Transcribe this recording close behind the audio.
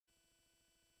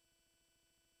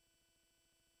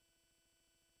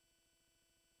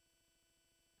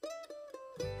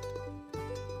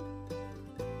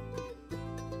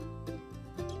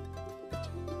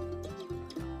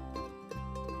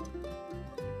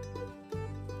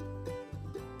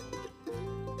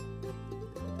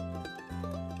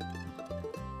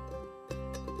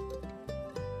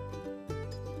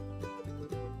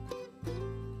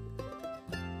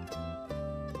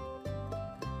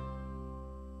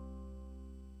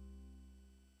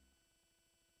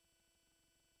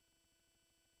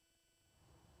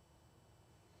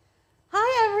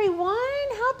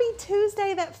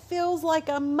Tuesday that feels like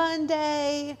a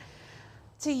Monday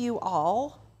to you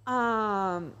all.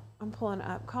 I'm pulling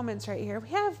up comments right here. We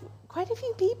have quite a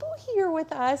few people here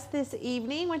with us this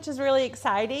evening, which is really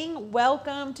exciting.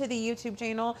 Welcome to the YouTube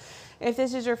channel. If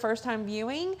this is your first time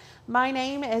viewing, my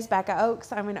name is Becca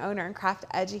Oaks. I'm an owner and craft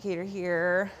educator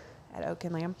here at Oak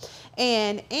and Lamb.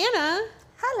 And Anna,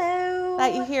 hello,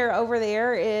 that you hear over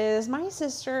there is my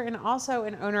sister and also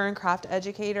an owner and craft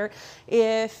educator.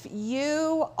 If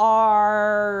you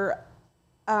are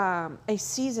a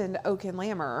seasoned Oak and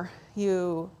Lammer,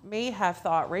 you may have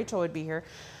thought Rachel would be here.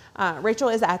 Rachel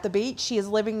is at the beach. She is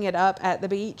living it up at the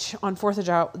beach on 4th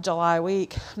of July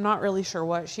week. I'm not really sure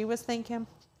what she was thinking.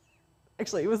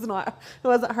 Actually, it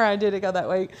wasn't her idea to go that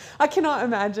week. I cannot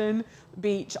imagine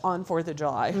beach on 4th of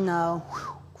July. No.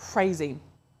 Whew, crazy.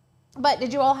 But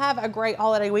did you all have a great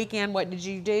holiday weekend? What did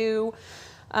you do?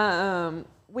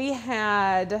 We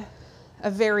had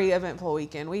a very eventful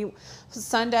weekend.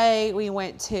 Sunday we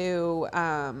went to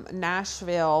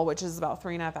Nashville, which is about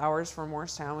 3.5 hours from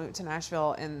Morristown. We went to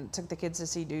Nashville and took the kids to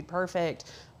see Dude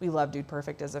Perfect. We love Dude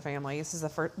Perfect as a family. This is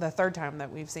the third time that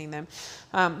we've seen them.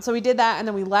 So we did that, and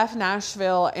then we left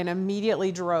Nashville and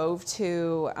immediately drove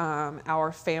to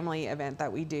our family event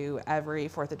that we do every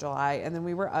 4th of July. And then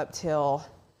we were up till,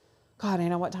 God,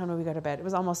 Anna, what time did we go to bed? It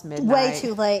was almost midnight. Way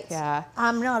too late. Yeah.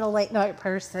 I'm not a late night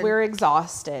person. We're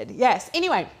exhausted. Yes.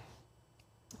 Anyway.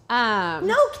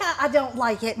 No, Kat, I don't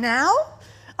like it now.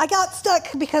 I got stuck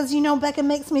because, Becca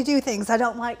makes me do things I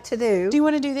don't like to do. Do you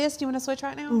want to do this? Do you want to switch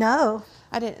right now? No.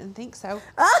 I didn't think so.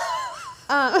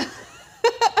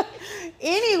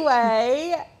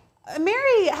 Anyway,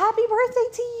 Mary, happy birthday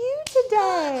to you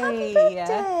today. Happy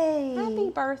birthday. Happy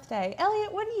birthday.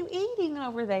 Elliot, what are you eating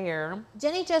over there?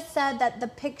 Jenny just said that the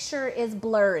picture is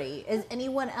blurry. Is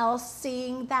anyone else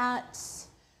seeing that?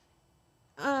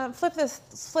 Flip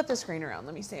the screen around.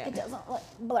 Let me see it. It doesn't look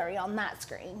blurry on that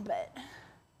screen, but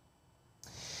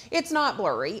it's not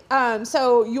blurry.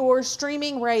 So your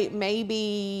streaming rate may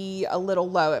be a little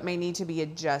low. It may need to be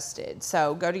adjusted.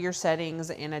 So go to your settings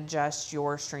and adjust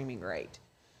your streaming rate.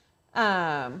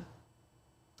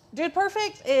 Dude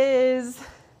Perfect is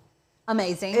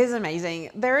amazing.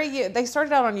 They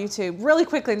started out on YouTube really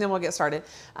quickly, and then we'll get started.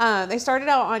 They started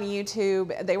out on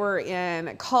YouTube. They were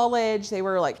in college. They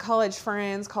were like college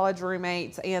friends, college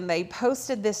roommates, and they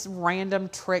posted this random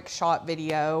trick shot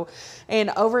video,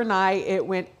 and overnight it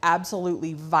went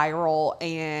absolutely viral.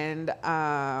 And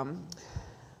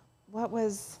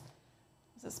was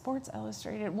it Sports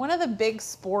Illustrated? One of the big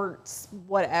sports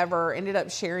whatever ended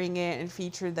up sharing it and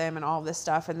featured them and all this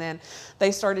stuff. And then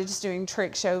they started just doing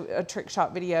trick shot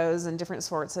videos and different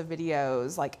sorts of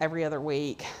videos like every other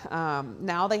week.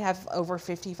 Now they have over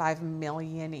 55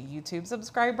 million YouTube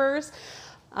subscribers.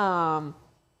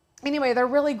 Anyway, they're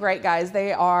really great guys.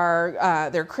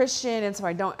 They're Christian, and so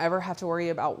I don't ever have to worry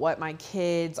about what my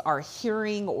kids are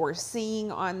hearing or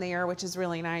seeing on there, which is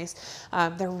really nice.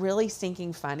 They're really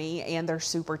stinking funny, and they're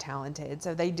super talented.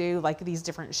 So they do like these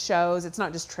different shows. It's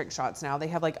not just trick shots now. They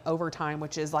have like Overtime,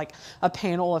 which is like a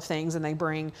panel of things, and they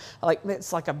bring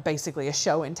it's like basically a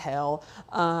show and tell.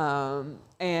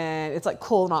 And it's like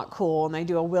Cool Not Cool, and they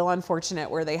do a Wheel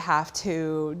Unfortunate where they have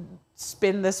to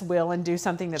spin this wheel and do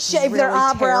something that's shave really their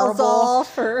eyebrows terrible.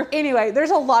 off. Anyway,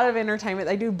 there's a lot of entertainment.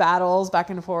 They do battles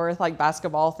back and forth, like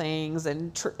basketball things,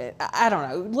 and I don't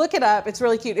know. Look it up. It's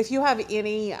really cute. If you have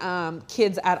any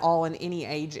kids at all in any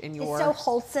age in your... It's so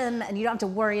wholesome, and you don't have to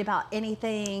worry about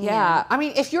anything. Yeah. I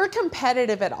mean, if you're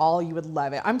competitive at all, you would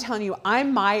love it. I'm telling you, I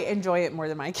might enjoy it more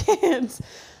than my kids.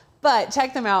 But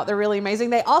check them out. They're really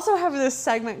amazing. They also have this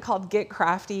segment called Get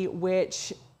Crafty,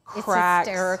 which...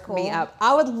 cracks me up.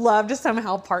 I would love to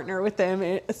somehow partner with them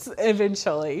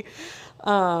eventually.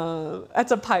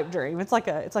 That's a pipe dream. It's like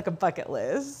a bucket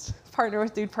list. Partner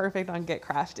with Dude Perfect on Get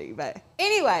Crafty. But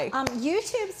anyway,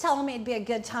 YouTube's telling me it'd be a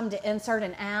good time to insert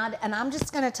an ad, and I'm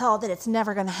just going to tell it that it's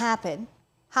never going to happen.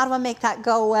 How do I make that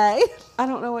go away? I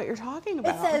don't know what you're talking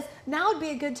about. It says now would be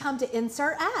a good time to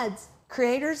insert ads.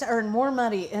 Creators earn more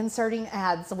money inserting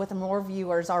ads with more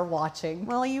viewers are watching.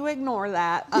 Well, you ignore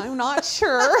that. I'm not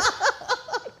sure.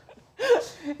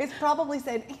 It's probably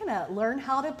saying, Anna, learn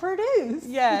how to produce.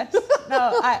 Yes.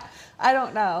 No, I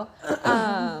don't know.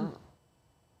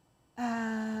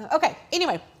 Okay.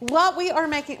 Anyway, what we are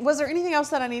making, was there anything else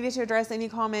that I needed to address? Any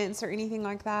comments or anything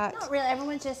like that? Not really.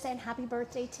 Everyone's just saying happy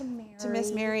birthday to Mary. To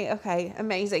Miss Mary. Okay.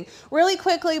 Amazing. Really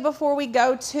quickly before we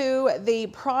go to the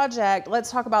project, let's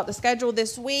talk about the schedule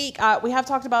this week. We have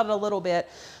talked about it a little bit.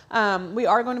 We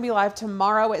are going to be live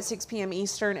tomorrow at 6 p.m.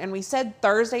 Eastern, and we said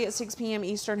Thursday at 6 p.m.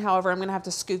 Eastern. However, I'm going to have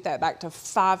to scoot that back to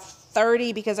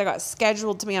 5:30 because I got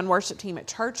scheduled to be on worship team at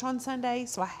church on Sunday,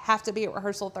 so I have to be at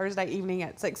rehearsal Thursday evening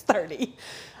at 6:30.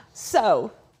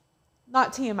 So,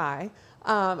 not TMI.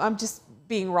 I'm just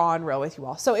being raw and real with you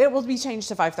all. So it will be changed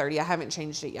to 5:30. I haven't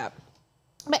changed it yet.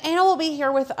 But Anna will be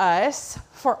here with us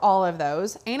for all of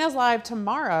those. Anna's live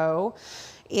tomorrow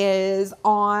is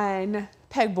on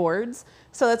pegboards.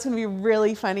 So that's going to be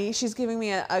really funny. She's giving me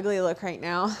an ugly look right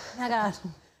now. Oh my gosh.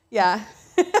 Yeah.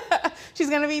 She's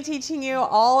going to be teaching you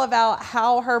all about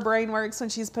how her brain works when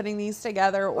she's putting these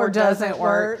together or doesn't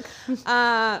work.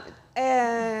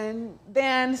 And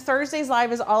then Thursday's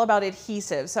live is all about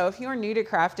adhesives. So if you are new to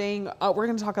crafting, we're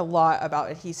going to talk a lot about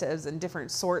adhesives and different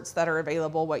sorts that are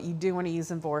available, what you do want to use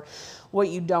them for, what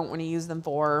you don't want to use them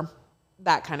for,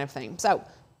 that kind of thing. So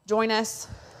join us,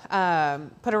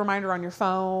 put a reminder on your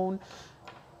phone,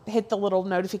 hit the little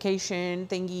notification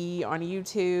thingy on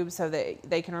YouTube so that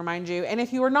they can remind you. And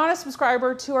if you are not a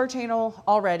subscriber to our channel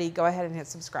already, go ahead and hit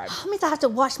subscribe. That means I have to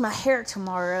wash my hair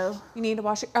tomorrow. You need to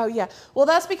wash it. Oh, yeah. Well,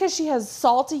 that's because she has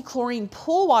salty chlorine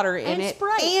pool water in it.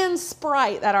 Sprite. And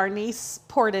Sprite that our niece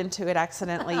poured into it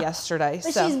accidentally yesterday.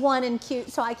 But she's one and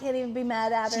cute, so I can't even be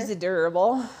mad at her. She's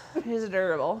adorable. She's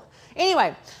adorable.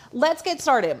 Anyway, let's get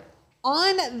started.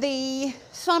 On the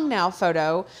thumbnail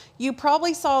photo, you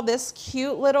probably saw this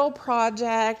cute little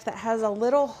project that has a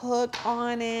little hook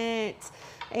on it.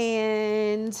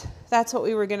 And that's what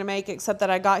we were going to make, except that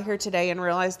I got here today and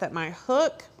realized that my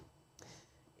hook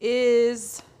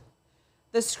is,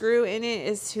 the screw in it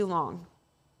is too long.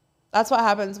 That's what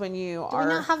happens when you Do we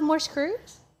not have more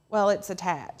screws? Well, it's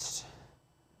attached.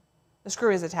 The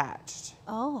screw is attached.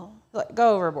 Oh.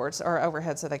 Go overboard or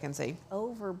overhead so they can see.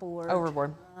 Overboard.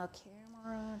 Overboard.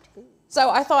 Camera too. So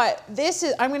I thought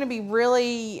I'm going to be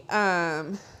really,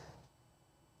 I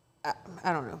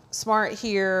don't know, smart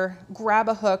here. Grab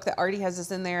a hook that already has this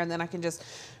in there, and then I can just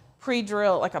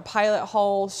pre-drill like a pilot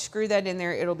hole, screw that in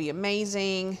there. It'll be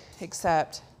amazing,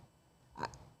 except,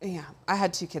 I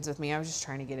had 2 kids with me. I was just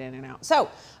trying to get in and out. So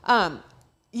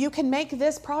you can make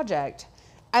this project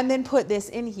and then put this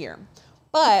in here.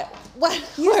 But what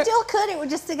you still could, it would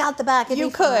just stick out the back. You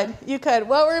could.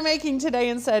 What we're making today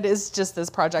instead is just this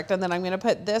project, and then I'm going to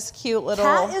put this cute little.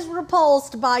 Cat is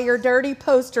repulsed by your dirty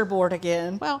poster board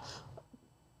again. Well,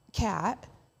 Cat.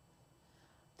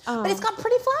 But it's got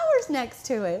pretty flowers next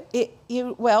to it.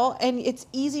 And it's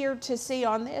easier to see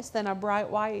on this than a bright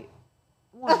white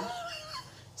one.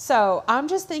 So I'm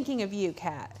just thinking of you,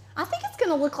 Cat. I think it's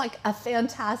going to look like a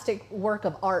fantastic work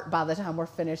of art by the time we're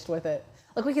finished with it.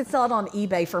 Like we could sell it on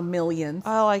eBay for millions.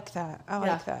 I like that. I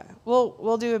like that.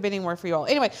 We'll do a bidding war for you all.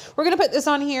 Anyway, we're going to put this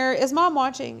on here. Is Mom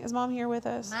watching? Is Mom here with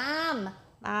us?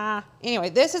 Mom. Anyway,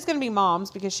 this is going to be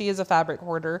Mom's because she is a fabric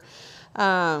hoarder.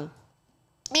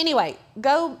 Anyway,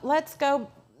 let's go.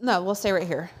 No, we'll stay right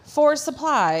here. For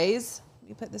supplies, let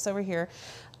me put this over here.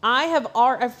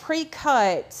 I've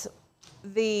pre-cut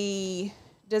the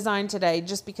design today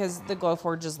just because the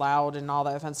Glowforge is loud and all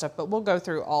that fun stuff, but we'll go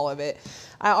through all of it.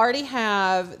 I already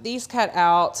have these cut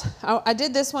out. I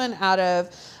did this one out of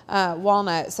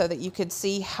walnut so that you could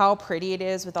see how pretty it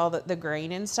is with all the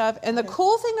grain and stuff. And the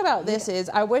cool thing about this is,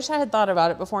 I wish I had thought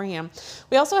about it beforehand.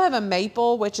 We also have a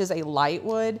maple, which is a light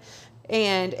wood.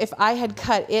 And if I had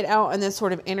cut it out and then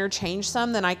sort of interchanged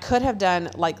some, then I could have done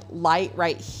like light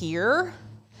right here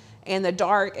and the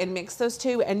dark and mix those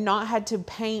two and not had to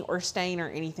paint or stain or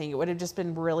anything. It would have just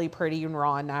been really pretty and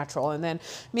raw and natural. And then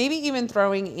maybe even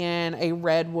throwing in a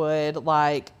redwood,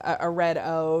 like a red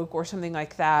oak or something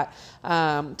like that,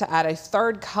 to add a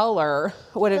third color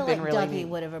would have been really neat. Dougie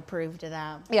would have approved of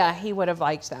that. Yeah, he would have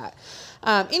liked that.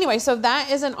 Anyway, so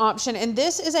that is an option. And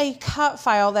this is a cut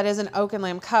file that is an Oak and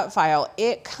Lamb cut file.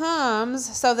 It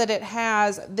comes so that it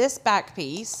has this back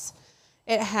piece.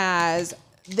 It has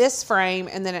this frame,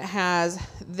 and then it has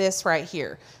this right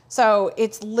here. So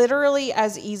it's literally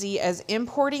as easy as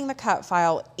importing the cut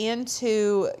file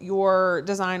into your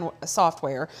design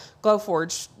software,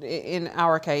 Glowforge in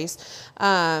our case,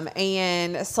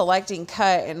 and selecting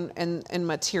cut and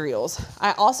materials.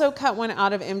 I also cut one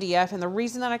out of MDF, and the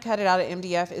reason that I cut it out of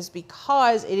MDF is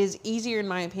because it is easier, in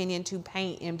my opinion, to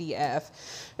paint MDF,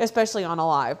 especially on a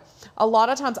live. A lot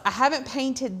of times, I haven't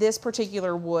painted this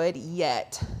particular wood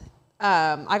yet.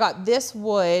 I got this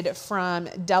wood from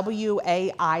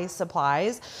WAI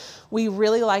Supplies. We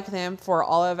really like them for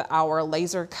all of our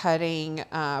laser cutting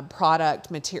project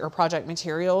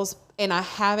materials, and I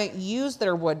haven't used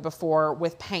their wood before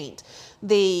with paint.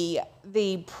 The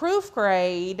proof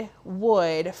grade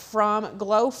wood from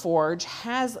Glowforge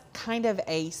has kind of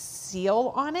a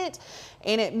seal on it,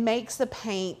 and it makes the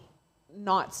paint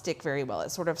not stick very well.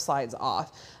 It sort of slides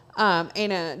off.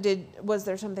 Anna, was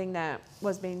there something that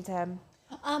was being said?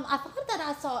 I thought that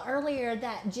I saw earlier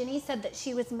that Jenny said that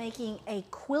she was making a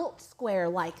quilt square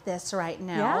like this right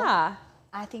now. Yeah.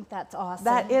 I think that's awesome.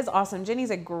 That is awesome. Jenny's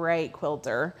a great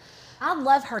quilter. I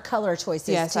love her color choices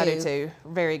yes, too. I do too.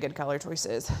 Very good color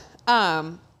choices.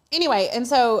 Anyway, and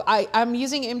so I'm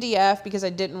using MDF because I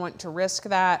didn't want to risk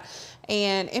that.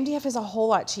 And MDF is a whole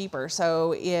lot cheaper.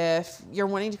 So if you're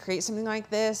wanting to create something like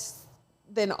this,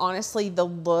 then honestly the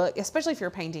look, especially if you're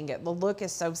painting it, the look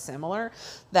is so similar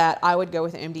that I would go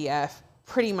with MDF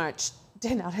pretty much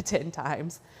 10 out of 10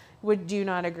 times. Would you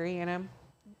not agree, Anna?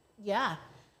 Yeah.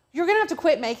 You're going to have to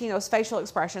quit making those facial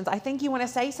expressions. I think you want to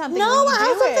say something. No, when you I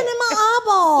have do something in my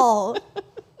eyeball.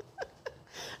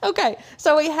 Okay,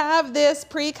 so we have this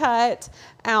pre-cut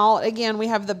out. Again, we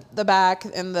have the back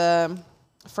and the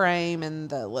frame and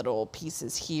the little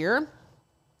pieces here.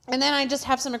 And then I just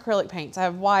have some acrylic paints. I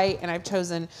have white, and I've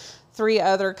chosen 3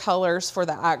 other colors for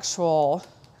the actual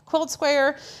quilt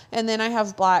square. And then I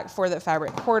have black for the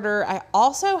fabric quarter. I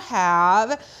also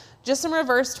have just some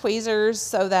reverse tweezers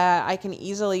so that I can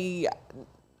easily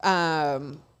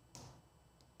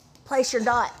Place your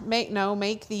dot.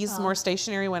 make these more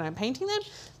stationary when I'm painting them.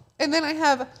 And then I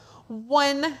have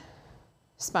 1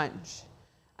 sponge.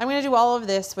 I'm going to do all of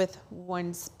this with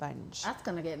 1 sponge. That's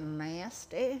going to get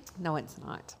nasty. No, it's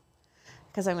not.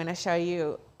 Because I'm going to show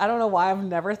you. I don't know why I've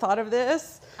never thought of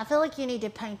this. I feel like you need to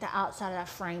paint the outside of that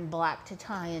frame black to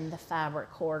tie in the fabric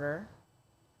quarter.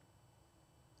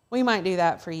 We might do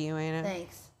that for you, Anna.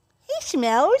 Thanks. He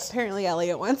smells. Apparently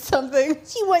Elliot wants something.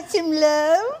 She wants some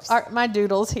love. My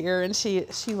doodle's here, and she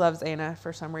loves Anna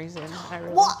for some reason. I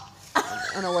really What?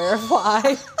 unaware of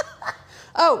why.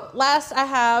 Oh, last I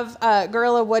have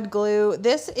Gorilla Wood Glue.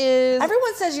 This is...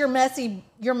 Everyone says your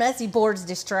messy board's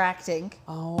distracting.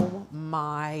 Oh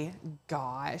my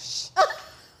gosh.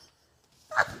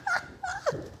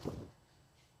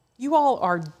 You all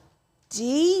are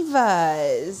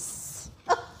divas.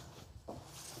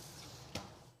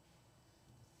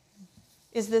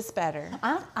 Is this better?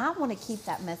 I want to keep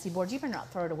that messy board. You better not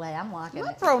throw it away. I'm liking I'm it.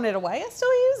 not throwing it away. I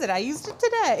still use it. I used it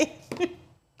today.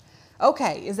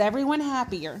 Okay, is everyone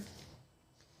happier?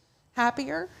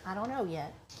 Happier? I don't know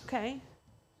yet. Okay.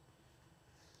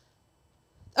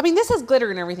 I mean, this has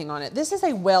glitter and everything on it. This is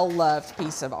a well-loved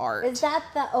piece of art. Is that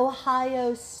the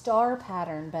Ohio star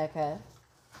pattern, Becca?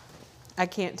 I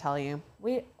can't tell you.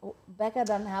 Becca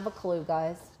doesn't have a clue,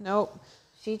 guys. Nope.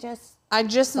 I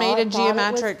just made a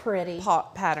geometric pretty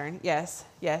pattern. Yes,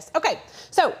 yes. Okay,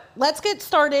 so let's get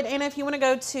started. And if you want to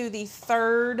go to the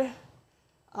third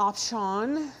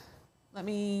option, let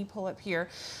me pull up here.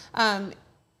 I'm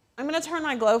going to turn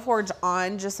my Glowforge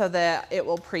on just so that it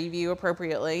will preview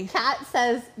appropriately. Kat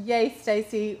says, "Yay,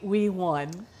 Stacy, we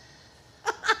won."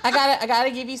 I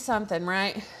gotta give you something,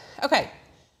 right? Okay.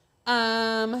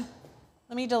 Let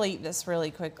me delete this really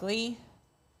quickly,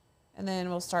 and then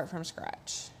we'll start from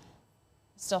scratch.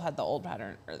 Still had the old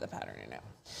pattern or the pattern in it.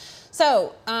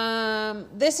 So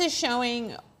this is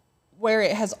showing where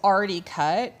it has already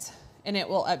cut, and it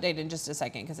will update in just a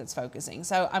second because it's focusing.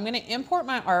 So I'm going to import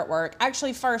my artwork.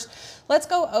 Actually, first, let's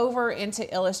go over into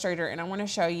Illustrator, and I want to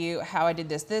show you how I did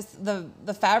this.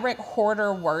 The fabric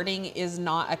hoarder wording is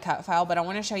not a cut file, but I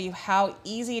want to show you how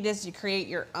easy it is to create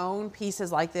your own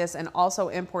pieces like this and also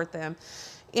import them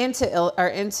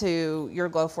into your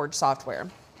Glowforge software.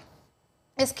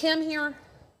 Is Kim here?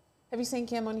 Have you seen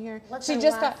Kim on here? What's she her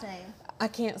just last got. name? I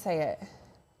can't say it.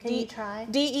 Can you try?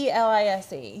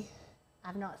 Delise.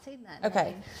 I've not seen that.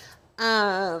 Okay.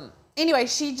 name. Anyway,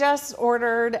 she just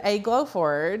ordered a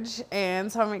Glowforge,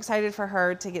 and so I'm excited for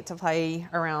her to get to play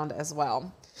around as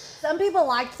well. Some people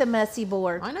liked the messy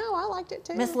board. I know, I liked it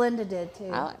too. Miss Linda did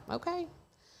too. Okay.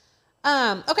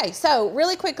 Okay, so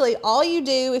really quickly, all you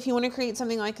do if you want to create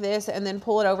something like this and then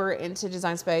pull it over into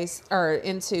Design Space or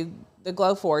into the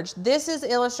Glowforge, this is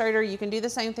Illustrator. You can do the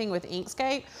same thing with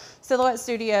Inkscape, Silhouette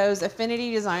Studios,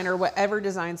 Affinity Designer, whatever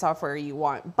design software you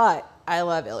want. But I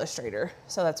love Illustrator,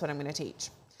 so that's what I'm going to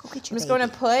teach. I'm just going to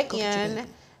put in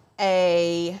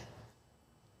a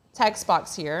text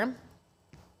box here,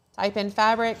 type in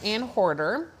fabric and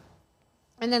hoarder,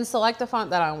 and then select the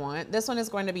font that I want. This one is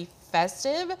going to be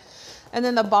Festive, and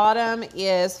then the bottom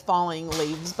is Falling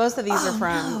Leaves. Both of these are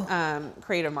from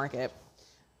Creative Market.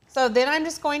 So then I'm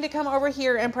just going to come over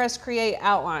here and press Create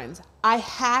Outlines. I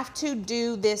have to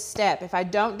do this step. If I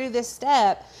don't do this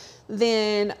step,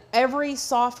 then every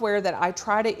software that I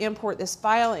try to import this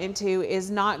file into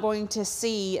is not going to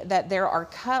see that there are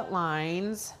cut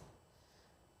lines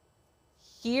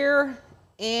here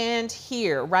and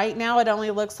here. Right now it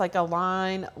only looks like a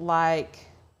line like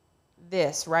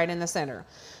this right in the center.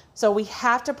 So we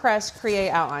have to press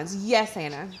create outlines. Yes,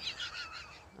 Anna.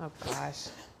 Oh gosh.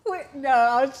 Wait, no,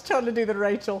 I was trying to do the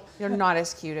Rachel. You're not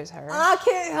as cute as her. I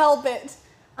can't help it.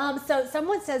 So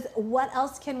someone says, what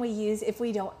else can we use if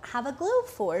we don't have a glue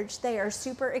forge? They are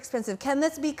super expensive. Can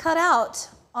this be cut out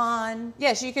on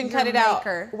Yes, you can your cut it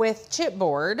maker? out with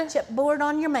chipboard. Chipboard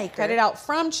on your maker. Cut it out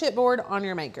from chipboard on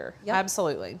your maker. Yep.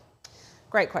 Absolutely.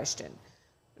 Great question.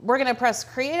 We're going to press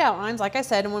create outlines, like I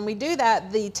said, and when we do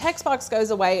that, the text box goes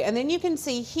away, and then you can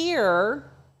see here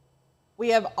we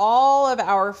have all of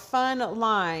our fun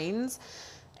lines.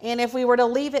 And if we were to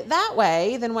leave it that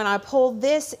way, then when I pull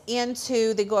this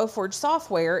into the Glowforge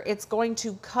software, it's going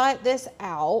to cut this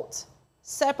out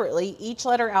separately, each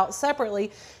letter out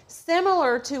separately,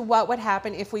 similar to what would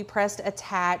happen if we pressed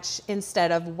attach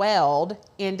instead of weld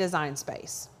in Design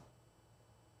Space.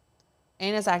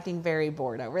 Anna's acting very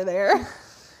bored over there.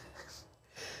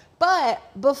 But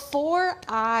before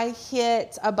I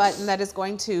hit a button that is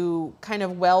going to kind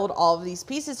of weld all of these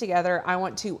pieces together, I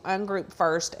want to ungroup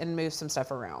first and move some stuff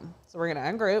around. So we're going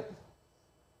to ungroup.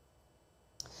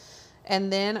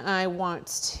 And then I want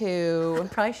to... I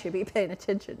probably should be paying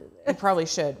attention to this. You probably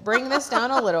should. Bring this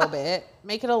down a little bit.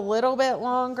 Make it a little bit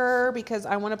longer because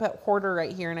I want to put hoarder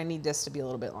right here and I need this to be a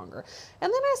little bit longer.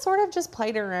 And then I sort of just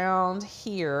played around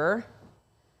here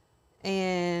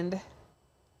and...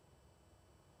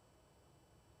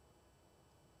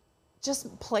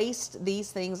 just placed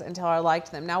these things until I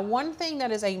liked them. Now, one thing that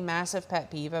is a massive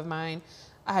pet peeve of mine,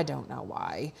 I don't know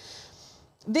why.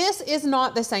 This is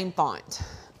not the same font,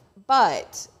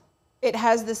 but it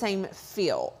has the same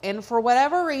feel. And for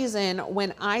whatever reason,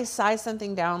 when I size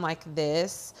something down like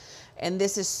this, and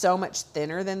this is so much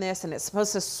thinner than this, and it's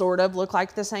supposed to sort of look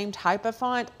like the same type of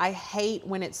font, I hate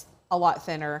when it's a lot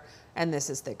thinner and this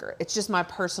is thicker. It's just my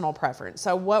personal preference.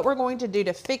 So what we're going to do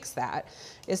to fix that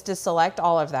is to select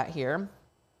all of that here.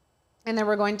 And then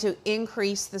we're going to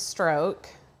increase the stroke.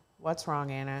 What's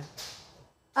wrong, Anna?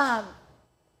 I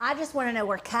just want to know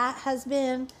where Kat has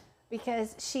been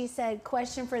because she said,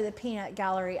 question for the peanut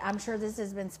gallery. I'm sure this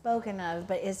has been spoken of,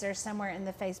 but is there somewhere in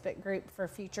the Facebook group for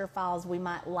future files we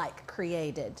might like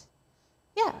created?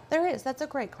 Yeah, there is. That's a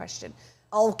great question.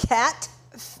 Oh, Kat.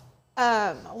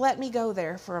 Let me go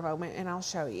there for a moment and I'll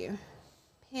show you.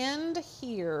 Pinned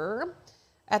here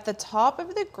at the top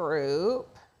of the group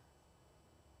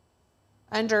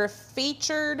under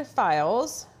featured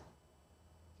files,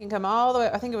 you can come all the way,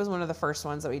 I think it was one of the first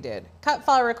ones that we did. Cut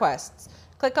file requests.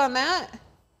 Click on that.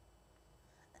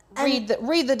 Read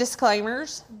the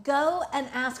disclaimers. Go and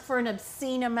ask for an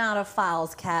obscene amount of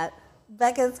files, Kat.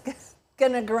 Becca's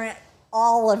gonna grant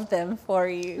all of them for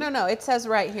you. No, it says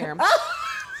right here.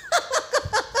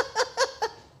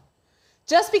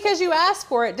 Just because you ask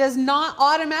for it does not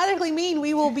automatically mean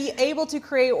we will be able to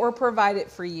create or provide it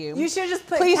for you. You should just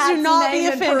put Please Kat's do not name be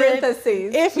in offended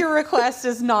parentheses. if your request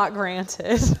is not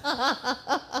granted.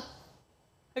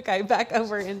 Okay, back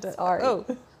over into... Sorry.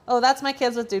 Oh, that's my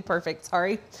kids with Dude Perfect.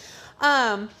 Sorry.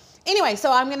 Anyway,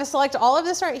 so I'm going to select all of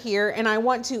this right here, and I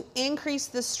want to increase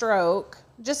the stroke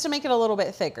just to make it a little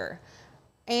bit thicker.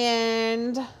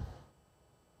 And that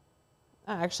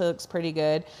actually looks pretty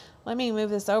good. Let me move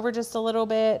this over just a little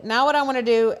bit. Now what I want to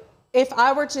do, if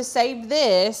I were to save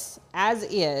this as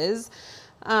is,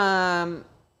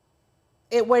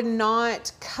 it would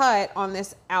not cut on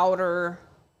this outer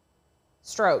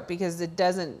stroke because it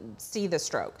doesn't see the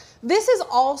stroke. This is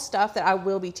all stuff that I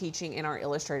will be teaching in our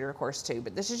Illustrator course too,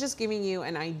 but this is just giving you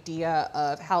an idea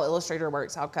of how Illustrator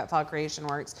works, how cut file creation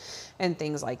works, and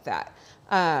things like that.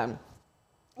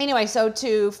 Anyway, so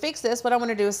to fix this, what I want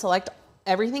to do is select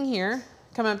everything here,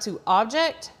 come up to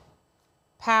Object,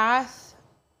 Path,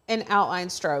 and Outline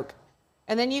Stroke.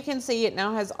 And then you can see it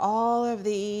now has all of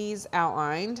these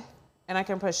outlined. And I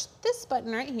can push this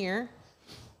button right here,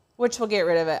 which will get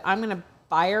rid of it. I'm going to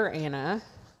fire Anna.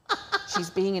 She's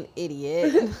being an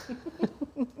idiot.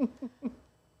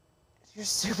 You're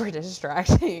super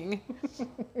distracting.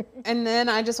 And then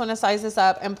I just want to size this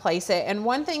up and place it. And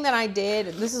one thing that I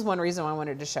did, this is one reason why I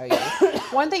wanted to show you.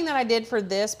 One thing that I did for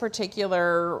this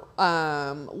particular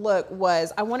look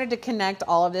was I wanted to connect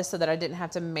all of this so that I didn't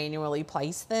have to manually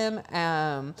place them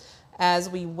as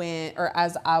we went, or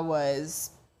as I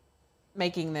was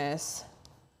making this.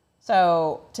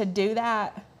 So to do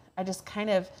that, I just kind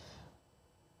of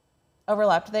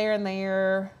overlapped there and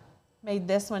there, made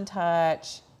this one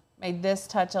touch, made this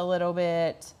touch a little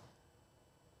bit,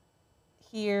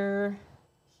 here,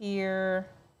 here,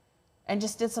 and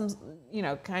just did some, you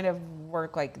know, kind of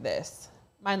work like this.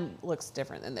 Mine looks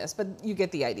different than this, but you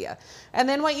get the idea. And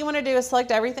then what you want to do is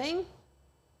select everything.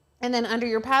 And then under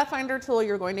your Pathfinder tool,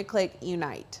 you're going to click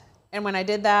Unite. And when I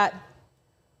did that,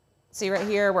 see right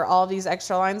here where all these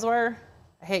extra lines were?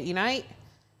 I hit Unite.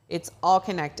 It's all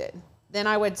connected. Then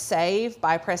I would save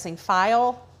by pressing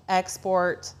File,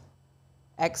 Export,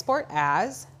 Export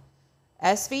As.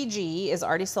 SVG is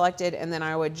already selected, and then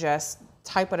I would just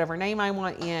type whatever name I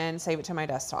want in, save it to my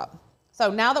desktop.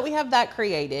 So now that we have that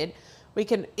created, we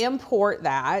can import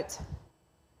that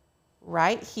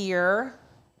right here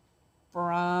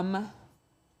from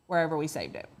wherever we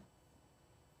saved it.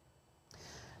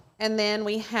 And then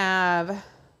we have,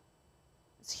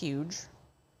 it's huge,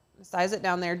 size it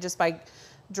down there just by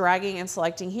dragging and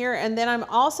selecting here. And then I'm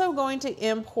also going to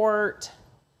import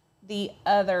the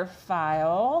other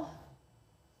file.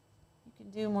 You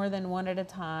can do more than one at a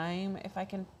time. If I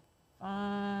can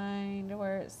find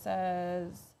where it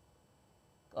says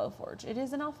Glowforge. It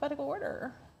is in alphabetical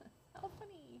order. How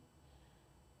funny.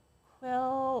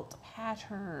 Quilt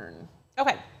pattern.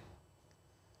 Okay.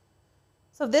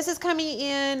 So this is coming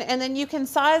in, and then you can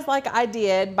size like I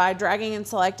did by dragging and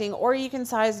selecting, or you can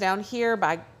size down here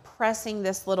by pressing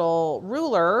this little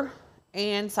ruler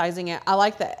and sizing it. I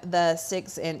like the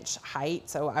 6-inch height,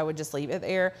 so I would just leave it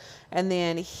there. And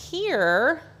then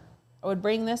here, I would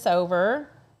bring this over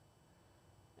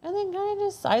and then kind of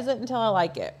just size it until I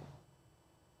like it.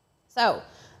 So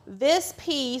this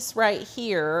piece right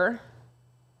here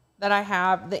that I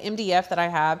have, the MDF that I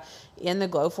have in the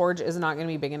Glowforge is not going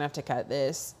to be big enough to cut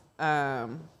this. So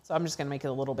I'm just going to make it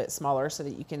a little bit smaller so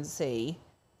that you can see.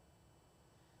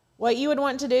 What you would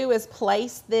want to do is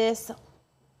place this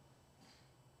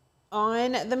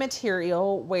on the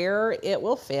material where it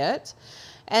will fit.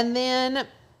 And then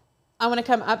I'm going to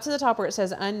come up to the top where it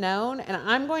says unknown, and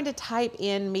I'm going to type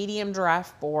in medium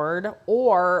draft board,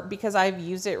 or because I've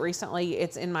used it recently,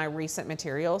 it's in my recent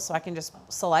material, so I can just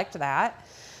select that.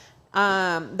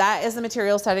 That is the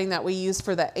material setting that we use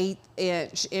for the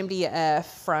 8-inch MDF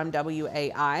from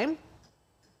WAI.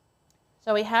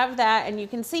 So we have that, and you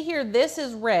can see here, this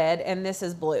is red and this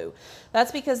is blue.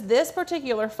 That's because this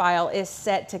particular file is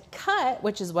set to cut,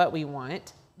 which is what we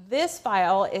want. This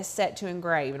file is set to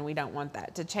engrave, and we don't want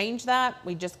that. To change that,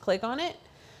 we just click on it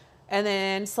and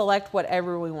then select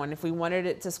whatever we want. If we wanted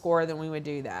it to score, then we would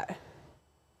do that.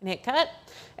 And hit cut,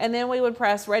 and then we would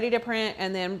press ready to print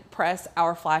and then press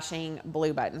our flashing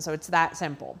blue button. So it's that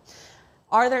simple.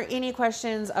 Are there any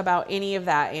questions about any of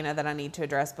that, Anna, that I need to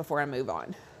address before I move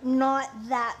on? Not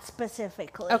that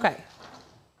specifically. Okay.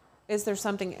 Is there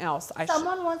something else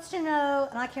Someone wants to know,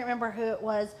 and I can't remember who it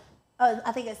was. Oh,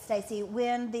 I think it's Stacy.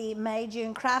 When the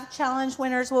May-June Craft Challenge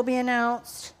winners will be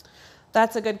announced?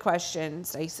 That's a good question,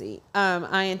 Stacy.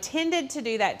 I intended to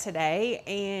do that today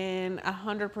and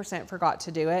 100% forgot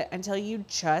to do it until you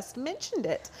just mentioned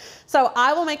it. So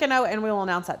I will make a note and we will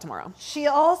announce that tomorrow. She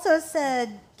also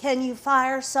said, can you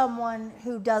fire someone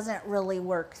who doesn't really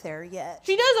work there yet?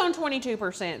 She does own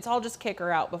 22%, so I'll just kick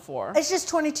her out before. It's just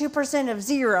 22% of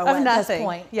zero at nothing. This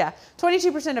point. Yeah,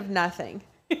 22% of nothing.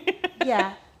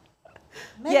 Yeah.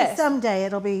 Maybe someday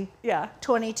it'll be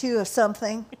 22 of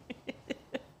something.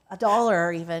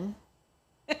 $1 even.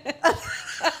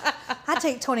 I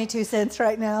take 22 cents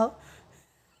right now.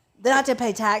 Then I have to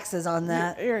pay taxes on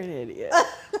that. You're an idiot.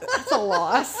 That's a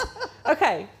loss.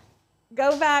 Okay.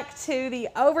 Go back to the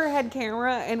overhead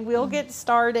camera and we'll get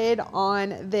started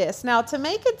on this. Now, to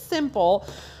make it simple,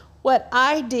 what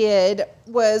I did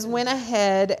was went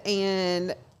ahead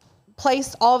and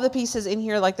placed all the pieces in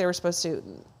here like they were supposed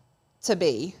to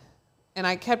be. And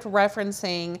I kept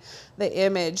referencing the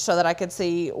image so that I could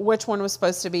see which one was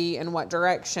supposed to be in what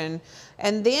direction.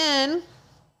 And then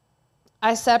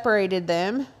I separated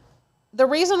them. The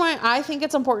reason why I think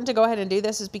it's important to go ahead and do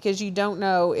this is because you don't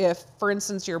know if, for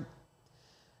instance,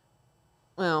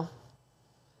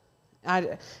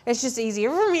 it's just easier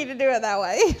for me to do it that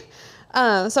way.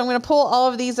 So I'm going to pull all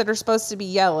of these that are supposed to be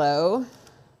yellow.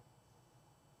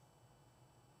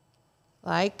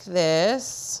 Like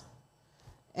this.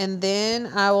 And then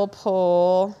I will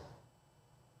pull,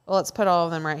 well, let's put all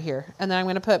of them right here. And then I'm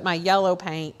going to put my yellow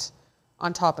paint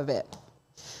on top of it.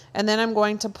 And then I'm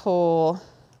going to pull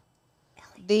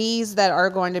these that are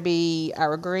going to be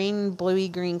our green, bluey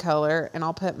green color. And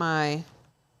I'll put my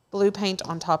blue paint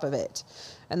on top of it.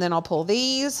 And then I'll pull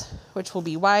these, which will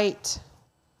be white.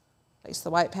 Place the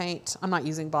white paint. I'm not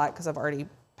using black because I've already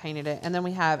painted it. And then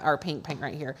we have our pink paint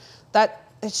right here.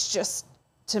 It's just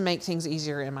to make things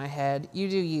easier in my head. You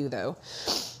do you, though.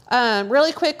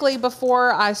 Really quickly,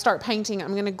 before I start painting,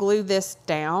 I'm going to glue this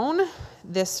down,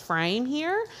 this frame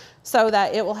here, so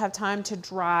that it will have time to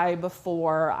dry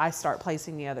before I start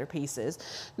placing the other pieces.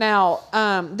 Now,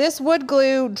 this wood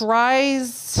glue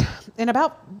dries in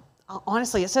about,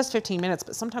 honestly, it says 15 minutes,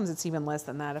 but sometimes it's even less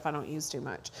than that if I don't use too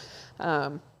much.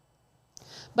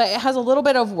 But it has a little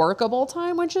bit of workable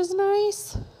time, which is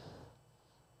nice.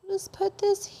 Just put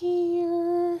this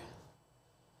here.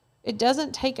 It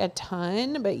doesn't take a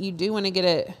ton, but you do want to get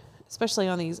it, especially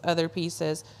on these other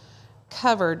pieces,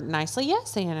 covered nicely.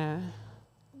 Yes, Anna.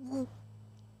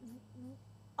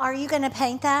 Are you going to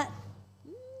paint that?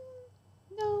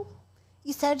 No.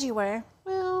 You said you were.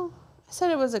 Well, I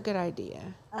said it was a good idea.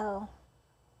 Oh.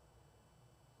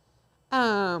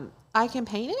 I can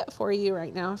paint it for you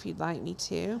right now if you'd like me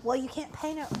to. Well, you can't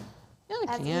paint it Yeah,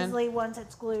 I as can. easily once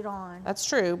it's glued on. That's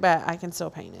true, but I can still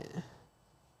paint it.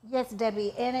 Yes,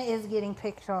 Debbie, Anna is getting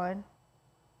picked on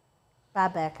by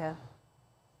Becca.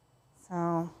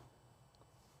 So,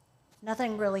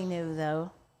 nothing really new,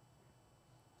 though.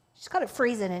 She's got it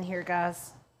freezing in here,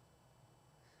 guys.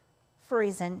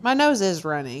 Freezing. My nose is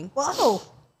running. Whoa!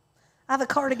 I have a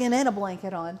cardigan and a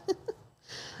blanket on.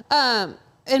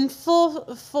 In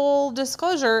full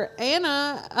disclosure,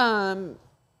 Anna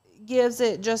gives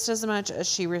it just as much as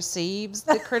she receives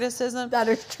the criticism. That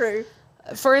is true.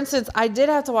 For instance, I did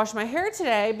have to wash my hair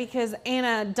today because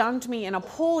Anna dunked me in a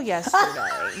pool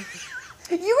yesterday.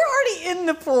 You were already in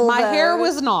the pool. My though. hair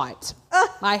was not.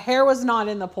 My hair was not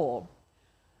in the pool.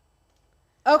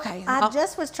 Okay. I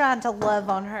just was trying to love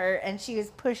on her, and she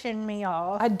was pushing me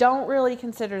off. I don't really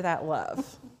consider that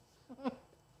love.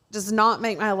 Does not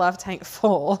make my love tank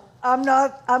full. I'm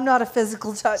not a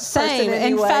physical touch person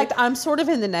anyway. In fact, I'm sort of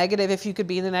in the negative. If you could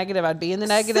be in the negative, I'd be in the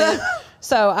negative.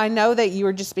 So I know that you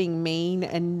were just being mean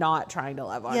and not trying to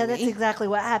love on me. Yeah, that's exactly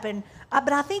what happened.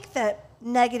 But I think that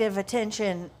negative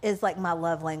attention is like my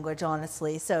love language,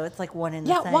 honestly. So it's like one in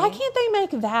the same. Yeah, why can't they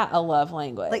make that a love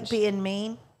language? Like being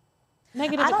mean?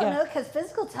 Negative. I don't know, because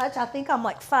physical touch, I think I'm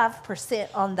like 5%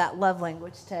 on that love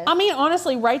language test. I mean,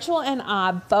 honestly, Rachel and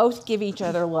I both give each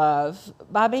other love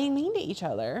by being mean to each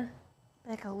other.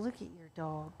 Becca, look at your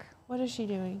dog. What is she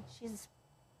doing? She's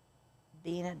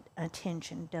being an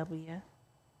attention W.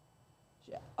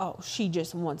 Oh, she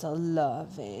just wants a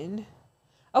loving.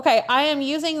 Okay, I am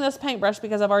using this paintbrush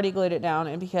because I've already glued it down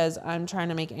and because I'm trying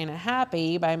to make Anna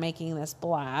happy by making this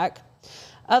black.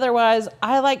 Otherwise,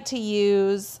 I like to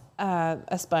use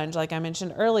a sponge like I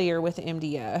mentioned earlier with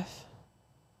MDF.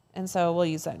 And so we'll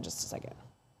use that in just a second.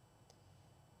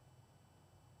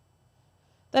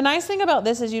 The nice thing about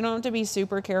this is you don't have to be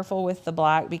super careful with the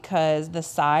black because the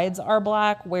sides are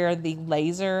black where the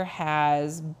laser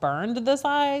has burned the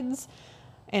sides.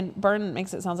 And burn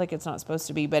makes it sound like it's not supposed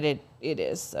to be, but it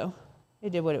is. So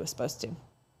it did what it was supposed to.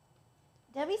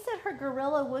 Debbie said her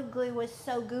Gorilla wood glue was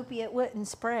so goopy it wouldn't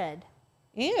spread.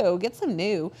 Ew, get some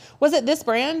new. Was it this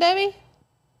brand, Debbie?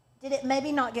 Did it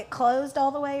maybe not get closed all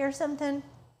the way or something?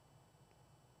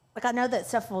 Like I know that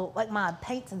stuff will, like my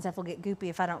paints and stuff will get goopy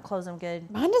if I don't close them good.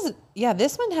 Mine doesn't. Yeah,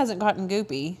 this one hasn't gotten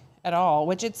goopy at all,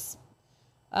 which it's,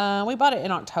 we bought it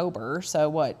in October. So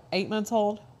what, 8 months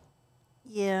old?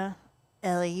 Yeah.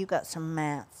 Ellie, you got some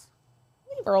mats.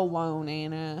 Leave her alone,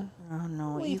 Anna. Oh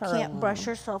no, you Leave her can't alone. brush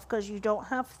yourself because you don't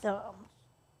have thumbs.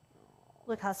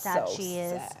 Look how sad So she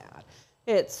is. sad.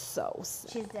 It's so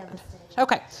sad. She's devastated.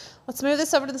 Okay, let's move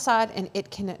this over to the side and it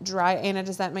can dry. Anna,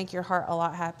 does that make your heart a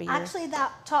lot happier? Actually,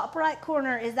 that top right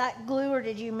corner, is that glue or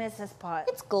did you miss a spot?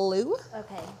 It's glue.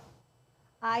 Okay.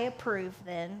 I approve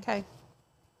then. Okay.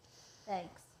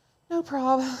 Thanks. No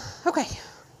problem. Okay.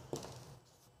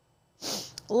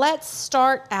 Let's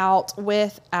start out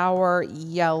with our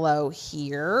yellow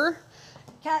here.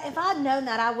 Kat, if I'd known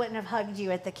that, I wouldn't have hugged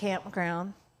you at the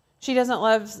campground. She doesn't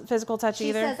love physical touch She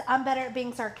either. says, I'm better at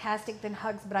being sarcastic than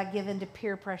hugs, but I give in to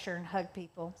peer pressure and hug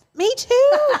people. Me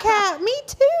too, Kat. Me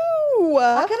too.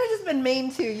 I could have just been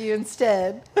mean to you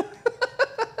instead.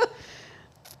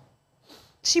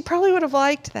 She probably would have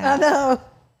liked that. I know.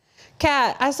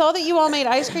 Kat, I saw that you all made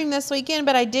ice cream this weekend,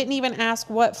 but I didn't even ask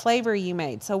what flavor you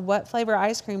made. So what flavor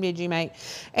ice cream did you make?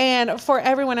 And for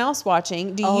everyone else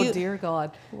watching, do you... Oh, dear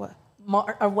God. What?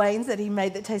 Wayne's that he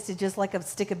made that tasted just like a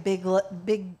stick of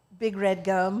big red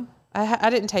gum. I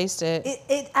didn't taste it.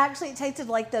 It actually tasted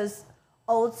like those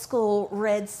old school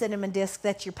red cinnamon discs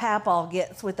that your papaw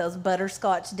gets with those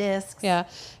butterscotch discs. Yeah.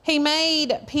 He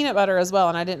made peanut butter as well,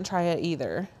 and I didn't try it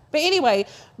either. But anyway,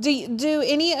 do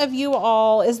any of you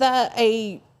all, is that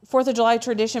a 4th of July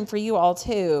tradition for you all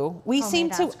too? We seem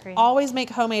to always make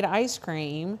homemade ice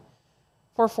cream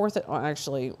for 4th of, well,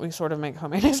 actually, we sort of make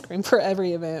homemade ice cream for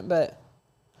every event, but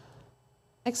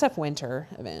except winter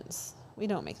events. We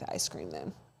don't make the ice cream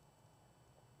then.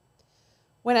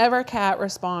 Whenever Kat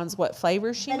responds what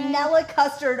flavor she made. Vanilla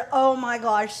custard. Oh my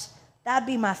gosh. That'd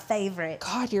be my favorite.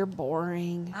 God, you're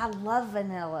boring. I love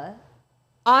vanilla.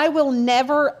 I will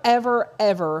never, ever,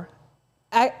 ever.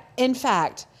 In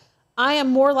fact, I am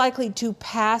more likely to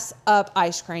pass up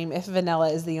ice cream if vanilla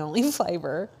is the only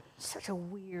flavor. Such a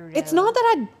weird. It's not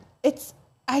that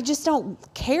I just don't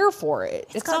care for it.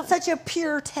 It's got such a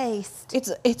pure taste.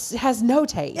 It has no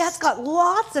taste. Yeah, it's got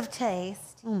lots of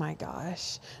taste. Oh my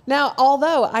gosh. Now,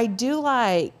 although I do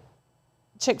like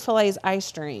Chick-fil-A's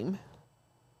ice cream.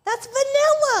 That's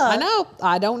vanilla. I know.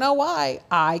 I don't know why.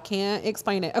 I can't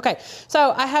explain it. Okay.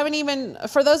 So I haven't even,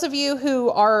 for those of you who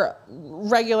are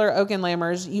regular Oak and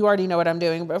Lammers, you already know what I'm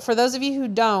doing. But for those of you who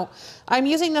don't, I'm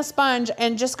using the sponge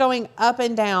and just going up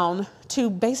and down to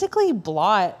basically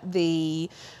blot the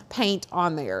paint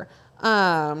on there.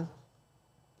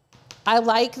 I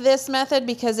like this method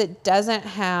because it doesn't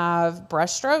have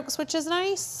brush strokes, which is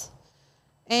nice.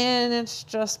 And it's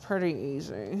just pretty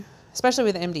easy, especially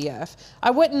with MDF. I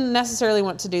wouldn't necessarily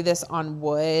want to do this on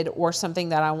wood or something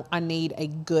that I need a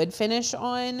good finish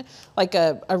on, like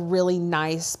a really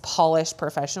nice polished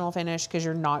professional finish, because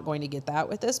you're not going to get that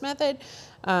with this method.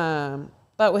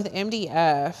 But with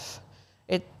MDF,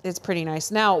 it's pretty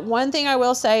nice. Now, one thing I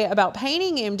will say about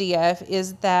painting MDF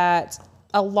is that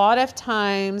a lot of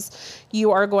times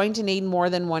you are going to need more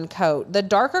than one coat. The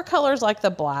darker colors like the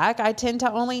black, I tend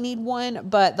to only need one,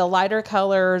 but the lighter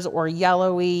colors or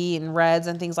yellowy and reds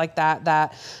and things like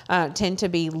that tend to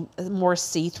be more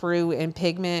see-through in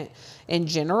pigment in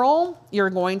general, you're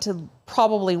going to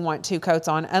probably want 2 coats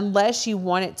on, unless you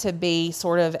want it to be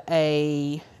sort of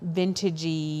a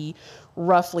vintagey,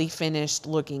 roughly finished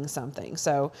looking something.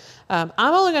 So I'm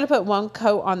only going to put 1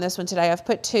 coat on this one today. I've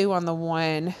put 2 on the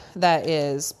one that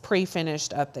is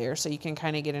pre-finished up there, so you can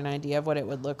kind of get an idea of what it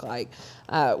would look like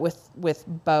with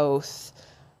both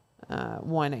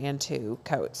 1 and 2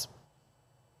 coats.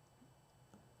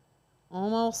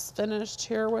 Almost finished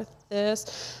here with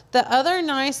this. The other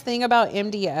nice thing about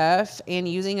MDF and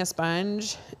using a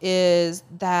sponge is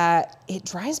that it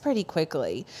dries pretty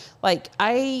quickly. Like,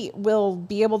 I will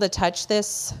be able to touch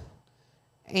this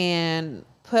and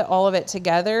put all of it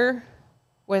together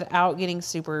without getting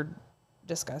super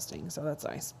disgusting. So that's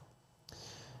nice.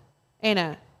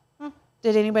 Anna,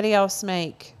 did anybody else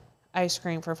make ice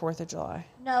cream for 4th of July?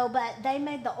 No, but they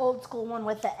made the old school one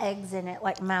with the eggs in it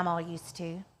like Mama used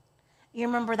to. You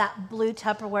remember that blue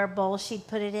Tupperware bowl she'd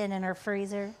put it in her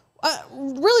freezer?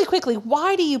 Really quickly,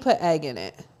 why do you put egg in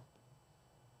it?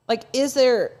 Like,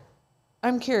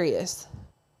 I'm curious.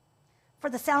 For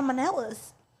the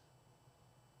salmonellas.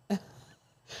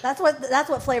 That's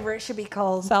what flavor it should be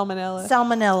called. Salmonella.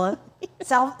 Salmonella.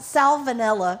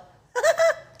 Salvanella.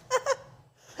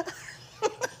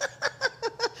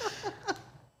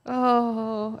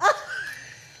 Oh.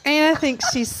 Anna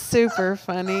thinks she's super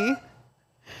funny.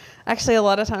 Actually, a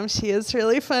lot of times she is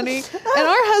really funny. And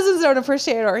our husbands don't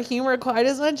appreciate our humor quite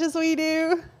as much as we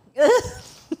do.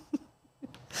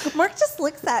 Mark just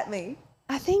looks at me.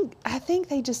 I think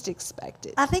they just expect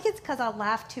it. I think it's because I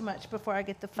laugh too much before I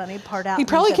get the funny part out. He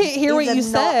probably can't hear what you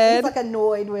said. He's like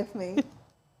annoyed with me.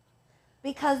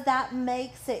 Because that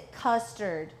makes it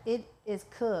custard. It is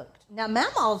cooked. Now,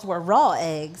 Mama's were raw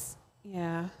eggs.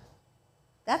 Yeah.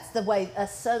 That's the way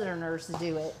us Southerners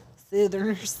do it.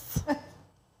 Southerners.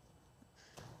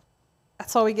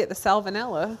 That's why we get the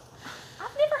salmonella.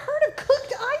 I've never heard of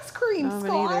cooked ice cream,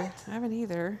 Scott. I haven't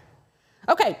either.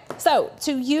 Okay, so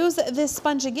to use this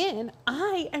sponge again,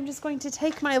 I am just going to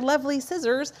take my lovely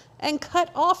scissors and cut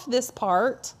off this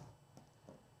part.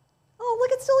 Oh,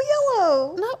 look, it's still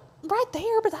yellow. No, right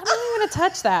there, but I'm not even going to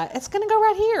touch that. It's going to go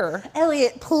right here.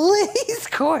 Elliot, please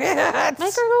quit. Make her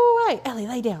go away. Ellie,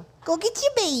 lay down. Go get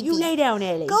your baby. You lay down,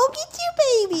 Ellie. Go get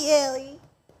your baby, Ellie.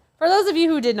 For those of you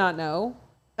who did not know,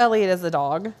 Elliot is the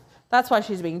dog. That's why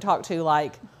she's being talked to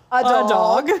like a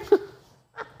dog.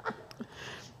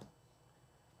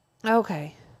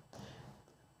 Okay.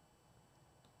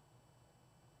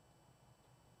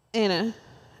 Anna,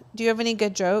 do you have any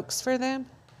good jokes for them?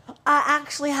 I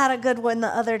actually had a good one the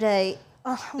other day.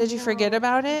 Oh, Did you forget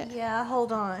about it? Yeah,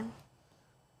 hold on.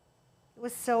 It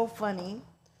was so funny.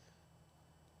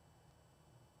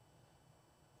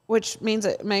 Which means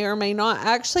it may or may not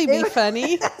actually be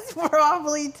funny. That's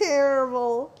probably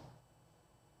terrible.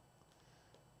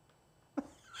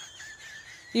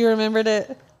 You remembered it?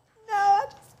 No, I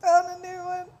just found a new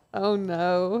one. Oh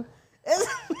no. It says,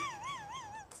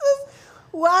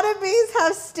 Why do bees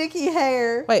have sticky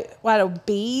hair? Wait, why do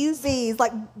bees? Bees,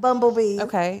 like bumblebees.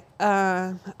 Okay.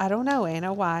 I don't know,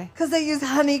 Anna. Why? Because they use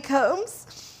honeycombs.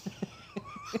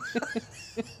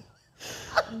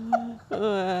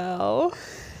 Well,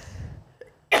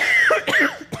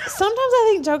 sometimes I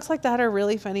think jokes like that are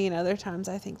really funny, and other times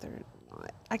I think they're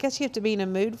not. I guess you have to be in a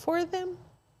mood for them.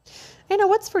 Anna,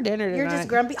 what's for dinner tonight? You're just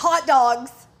grumpy. Hot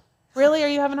dogs. Really? Are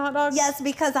you having hot dogs? Yes,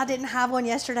 because I didn't have one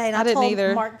yesterday, and I didn't told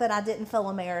either. Mark that I didn't feel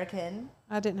American.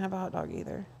 I didn't have a hot dog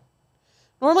either.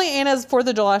 Normally, Anna's 4th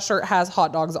of July shirt has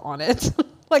hot dogs on it.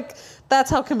 Like, that's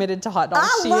how committed to hot dogs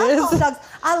she is. I love hot dogs.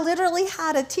 I literally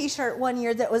had a T-shirt one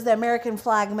year that was the American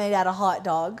flag made out of hot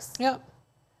dogs. Yep.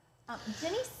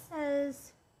 Jenny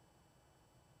says,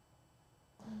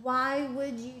 why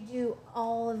would you do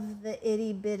all of the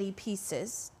itty-bitty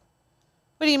pieces?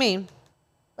 What do you mean?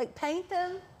 Like paint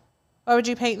them? Why would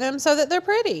you paint them? So that they're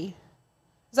pretty.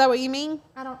 Is that what you mean?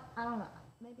 I don't know.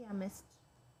 Maybe I missed.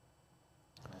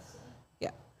 Yeah.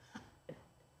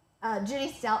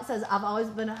 Jenny Stout says, I've always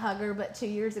been a hugger, but 2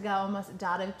 years ago I almost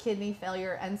died of kidney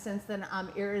failure, and since then I'm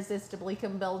irresistibly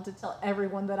compelled to tell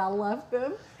everyone that I love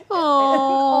them.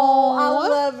 Oh, I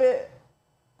love it.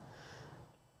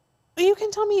 You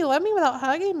can tell me you love me without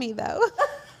hugging me, though.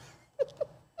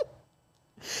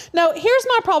 No, here's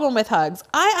my problem with hugs.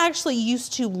 I actually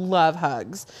used to love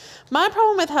hugs. My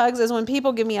problem with hugs is when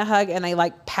people give me a hug and they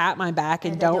like pat my back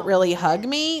and don't really hug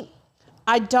me.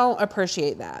 I don't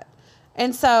appreciate that.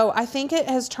 And so I think it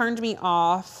has turned me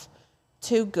off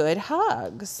to good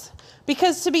hugs.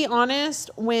 Because to be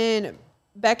honest, when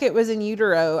Becca was in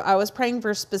utero, I was praying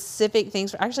for specific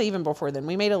things. Actually, even before then,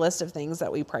 we made a list of things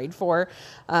that we prayed for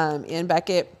in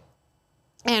Becca.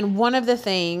 And one of the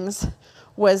things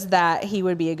was that he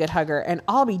would be a good hugger. And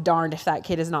I'll be darned if that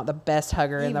kid is not the best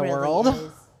hugger in the world. Is.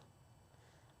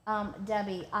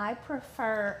 Debbie, I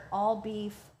prefer all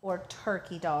beef or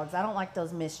turkey dogs. I don't like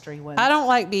those mystery ones. I don't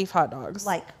like beef hot dogs.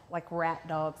 Like rat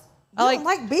dogs. I don't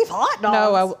like beef hot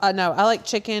dogs. No, I like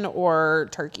chicken or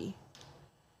turkey.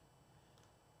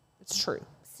 It's true.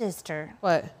 Sister.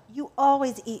 What? You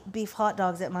always eat beef hot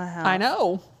dogs at my house. I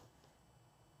know.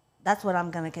 That's what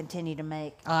I'm going to continue to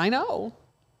make. I know.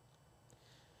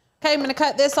 Okay, I'm going to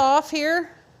cut this off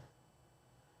here.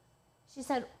 She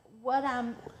said, what I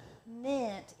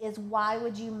meant is, why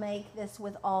would you make this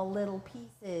with all little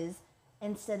pieces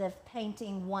instead of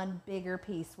painting one bigger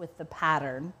piece with the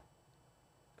pattern?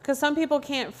 Because some people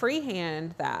can't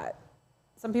freehand that.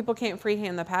 Some people can't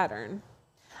freehand the pattern.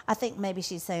 I think maybe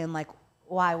she's saying, like,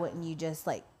 why wouldn't you just,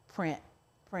 like, print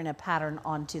a pattern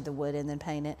onto the wood and then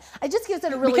paint it? It just gives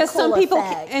it a really because cool some people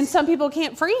effect. and some people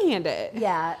can't freehand it.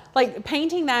 Yeah. Like,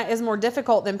 painting that is more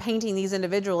difficult than painting these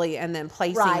individually and then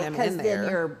placing them in there. Right, because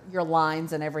then your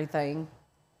lines and everything.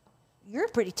 You're a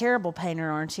pretty terrible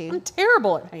painter, aren't you? I'm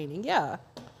terrible at painting, yeah.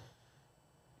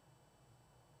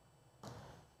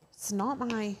 It's not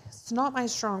my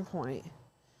strong point.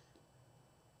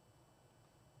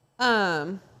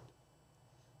 I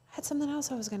had something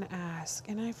else I was going to ask,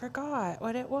 and I forgot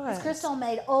what it was. Crystal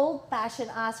made old-fashioned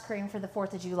ice cream for the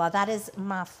 4th of July. That is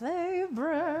my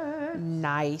favorite.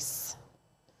 Nice.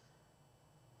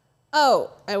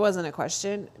 Oh, it wasn't a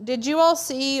question. Did you all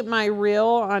see my reel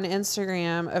on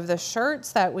Instagram of the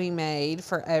shirts that we made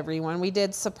for everyone? We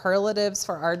did superlatives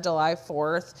for our July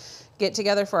 4th get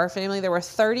together for our family. There were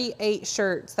 38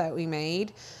 shirts that we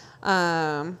made.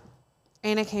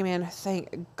 Anna came in,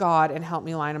 thank God, and helped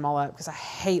me line them all up because I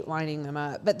hate lining them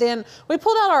up. But then we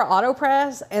pulled out our auto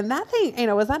press, and that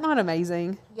thing, was that not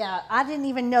amazing? Yeah, I didn't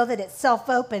even know that it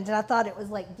self-opened, and I thought it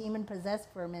was like demon-possessed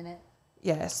for a minute.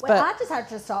 Yes. Wait, but I just have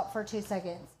to stop for 2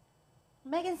 seconds.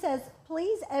 Megan says,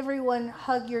 please everyone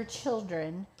hug your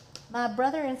children. My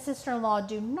brother and sister-in-law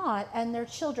do not, and their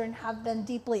children have been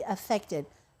deeply affected.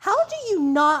 How do you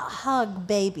not hug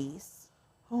babies?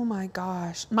 Oh my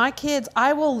gosh. My kids,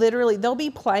 they'll be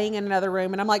playing in another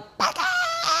room and I'm like, Becca!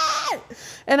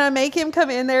 And I make him come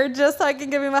in there just so I can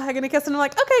give him a hug and a kiss. And I'm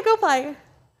like, okay, go play.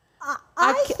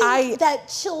 I think that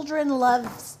children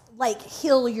love, like,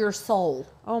 heal your soul.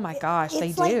 Oh my gosh,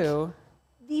 they like do.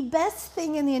 The best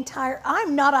thing in the entire,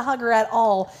 I'm not a hugger at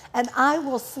all. And I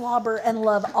will slobber and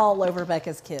love all over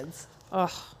Becca's kids.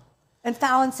 Ugh. And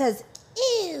Fallon says,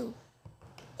 ew,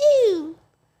 ew.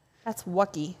 That's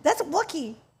wucky. That's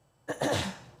wucky.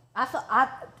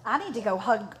 I need to go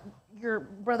hug your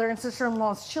brother and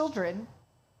sister-in-law's children.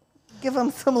 Give them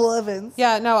some lovins.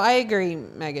 Yeah, no, I agree,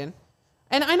 Megan.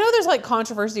 And I know there's like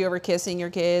controversy over kissing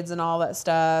your kids and all that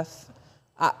stuff.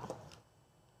 I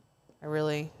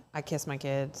kiss my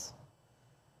kids.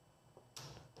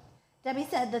 Debbie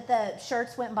said that the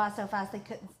shirts went by so fast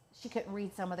She couldn't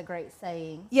read some of the great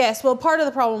sayings. Yes, well, part of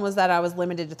the problem was that I was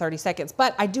limited to 30 seconds,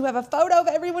 but I do have a photo of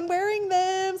everyone wearing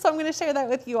them, so I'm going to share that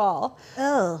with you all.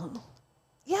 Oh.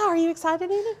 Yeah, are you excited,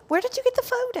 Anna? Where did you get the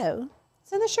photo?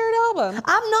 It's in the shared album.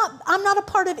 I'm not a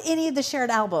part of any of the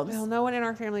shared albums. Well, no one in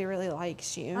our family really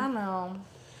likes you. I know.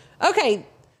 Okay,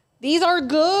 these are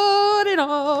good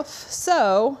enough.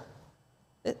 So,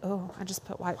 I just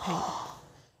put white paint.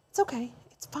 It's okay.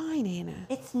 It's fine, Anna.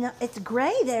 It's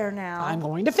gray there now. I'm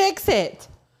going to fix it.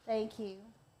 Thank you.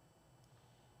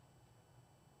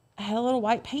 I had a little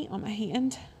white paint on my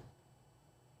hand.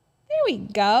 There we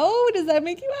go. Does that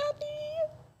make you happy?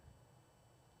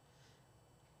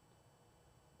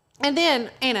 And then,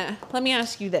 Anna, let me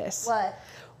ask you this. What?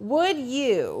 Would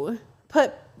you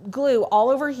put glue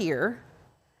all over here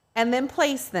and then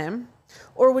place them,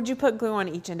 or would you put glue on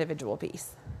each individual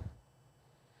piece?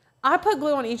 I put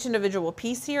glue on each individual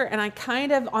piece here, and I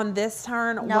kind of, on this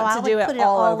turn, want to do it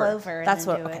all over. That's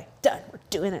what, okay, done. We're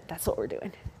doing it. That's what we're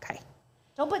doing. Okay.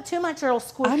 Don't put too much or it'll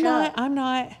squish up. I'm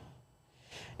not.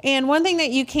 And one thing that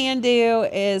you can do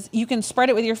is you can spread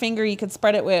it with your finger. You can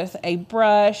spread it with a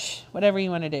brush, whatever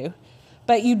you want to do.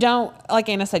 But you don't, like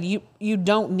Anna said, you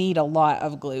don't need a lot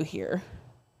of glue here.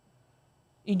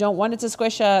 You don't want it to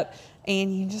squish up,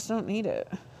 and you just don't need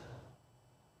it.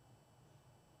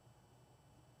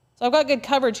 So I've got good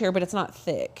coverage here, but it's not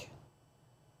thick.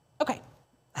 Okay,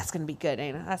 that's going to be good,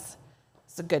 Anna. That's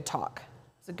a good talk.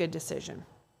 It's a good decision.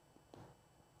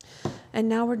 And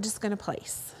now we're just going to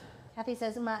place. Kathy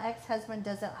says, my ex-husband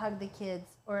doesn't hug the kids,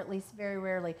 or at least very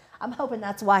rarely. I'm hoping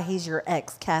that's why he's your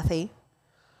ex, Kathy.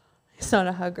 He's not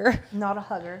a hugger. Not a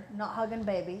hugger. Not hugging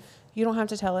babies. You don't have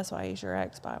to tell us why he's your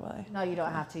ex, by the way. No, you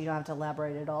don't have to. You don't have to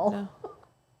elaborate at all. No.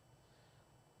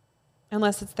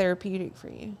 Unless it's therapeutic for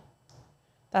you.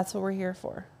 That's what we're here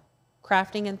for.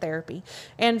 Crafting and therapy.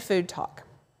 And food talk.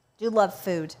 Do love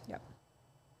food.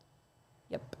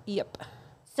 Yep.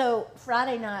 So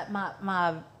Friday night,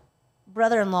 my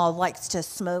brother-in-law likes to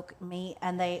smoke meat,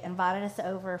 and they invited us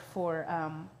over for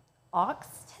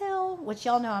oxtail, which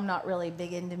y'all know I'm not really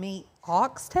big into meat.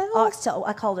 Oxtail? Oxtail.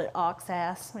 I called it ox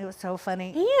ass. It was so funny.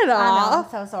 Anna. I know. I'm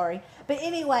so sorry. But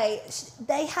anyway,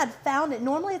 they had found it.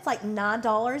 Normally it's like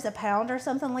 $9 a pound or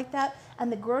something like that.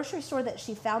 And the grocery store that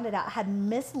she found it at had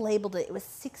mislabeled it. It was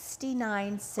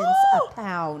 69 cents a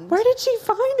pound. Where did she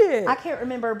find it? I can't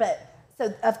remember, but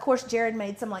so of course Jared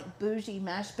made some like bougie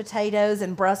mashed potatoes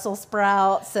and Brussels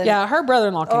sprouts. And, yeah, her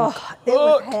brother-in-law can cook. It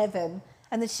was heaven.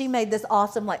 And then she made this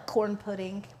awesome like corn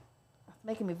pudding. It's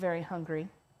making me very hungry.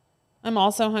 I'm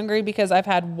also hungry because I've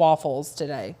had waffles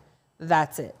today.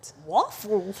 That's it.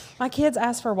 Waffles? My kids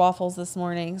asked for waffles this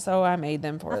morning, so I made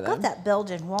them for them. I've got that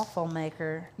Belgian waffle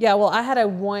maker. Yeah, well, I had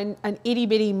an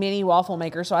itty-bitty mini waffle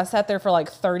maker, so I sat there for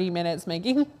like 30 minutes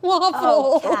making waffles.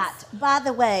 Oh, Kat, by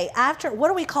the way, what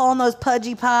are we calling those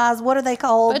pudgy pies? What are they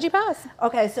called? Pudgy pies.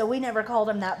 Okay, so we never called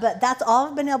them that, but that's all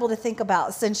I've been able to think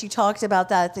about since you talked about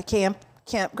that at the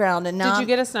campground. And now Did you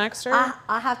get a Snackster?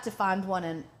 I have to find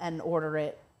one and order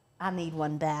it. I need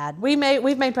one bad. We've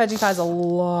made pudgy pies a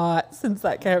lot since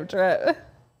that camp trip. I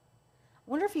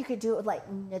wonder if you could do it with like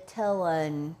Nutella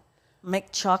and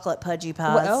make chocolate pudgy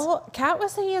pies. Well, Kat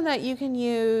was saying that you can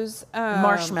use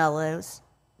marshmallows.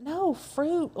 No,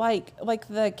 fruit like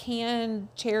the canned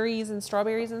cherries and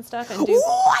strawberries and stuff, and do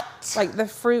what? Like the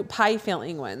fruit pie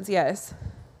filling ones. Yes.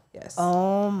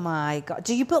 Oh my God!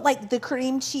 Do you put like the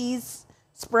cream cheese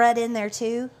spread in there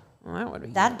too? Well,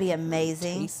 that'd be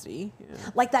amazing. Tasty. Yeah.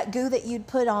 Like that goo that you'd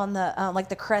put on the like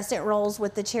the crescent rolls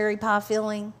with the cherry pie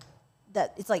filling.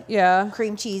 That it's like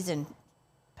cream cheese and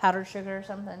powdered sugar or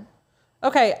something.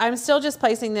 Okay, I'm still just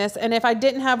placing this, and if I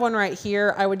didn't have one right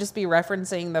here, I would just be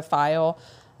referencing the file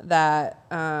that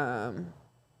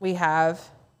we have.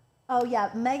 Oh yeah,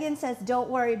 Megan says,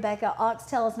 "Don't worry, Becca.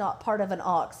 Oxtail is not part of an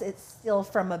ox. It's still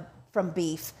from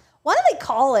beef. Why do they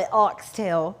call it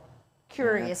oxtail?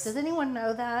 Curious. Yes. Does anyone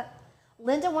know that?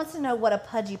 Linda wants to know what a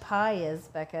pudgy pie is,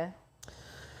 Becca.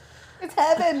 It's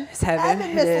heaven. It's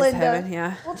heaven. Miss Linda. Heaven,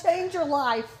 yeah. We'll change your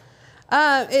life.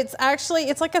 It's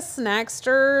like a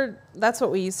Snackster. That's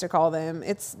what we used to call them.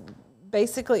 It's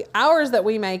basically ours that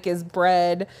we make is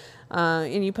bread,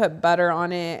 and you put butter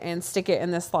on it and stick it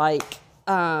in this like.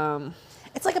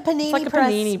 It's like a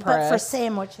panini press, but for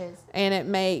sandwiches. And it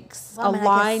makes a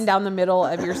line down the middle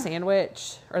of your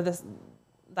sandwich, or this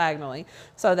diagonally,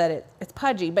 so that it's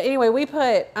pudgy. But anyway, we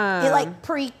put it like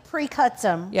pre-cuts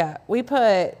them. Yeah, we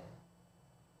put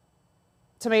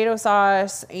tomato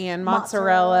sauce and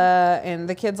mozzarella, and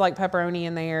the kids like pepperoni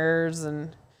in theirs,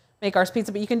 and make ours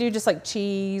pizza. But you can do just like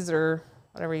cheese or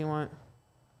whatever you want.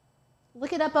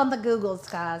 Look it up on the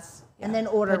Googles, guys, and then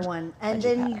order one, and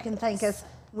then you can thank us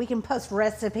We can post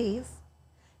recipes.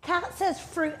 Kat says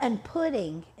fruit and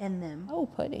pudding in them. Oh,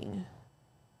 pudding.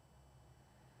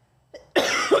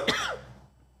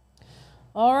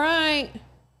 All right.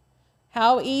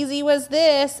 How easy was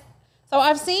this? So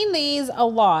I've seen these a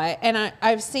lot, and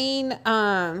I've seen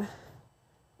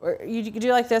or you could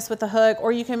do like this with the hook,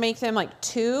 or you can make them like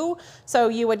two. So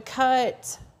you would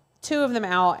cut two of them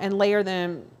out and layer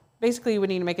them. Basically, you would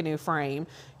need to make a new frame.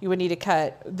 You would need to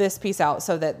cut this piece out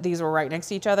so that these were right next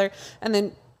to each other. And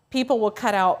then people will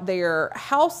cut out their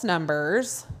house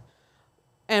numbers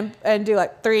and do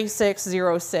like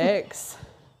 3606.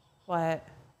 What?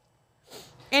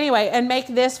 Anyway, and make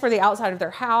this for the outside of their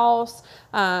house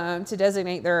to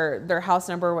designate their house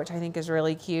number, which I think is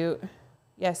really cute.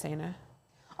 Yes, Anna.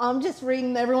 I'm just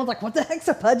reading. Everyone's like, "What the heck's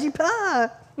a pudgy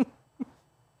pie?"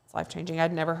 It's life-changing.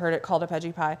 I'd never heard it called a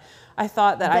pudgy pie. I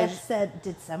thought that Beth said,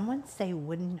 "Did someone say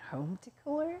wooden home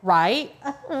decor?" Right?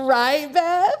 Right,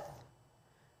 Beth?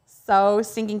 So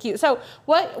stinking cute. So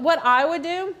what I would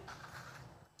do,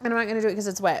 and I'm not going to do it because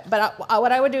it's wet, but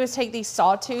what I would do is take these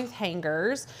sawtooth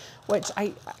hangers, which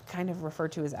I kind of refer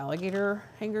to as alligator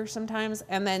hangers sometimes,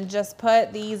 and then just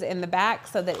put these in the back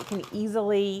so that it can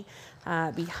easily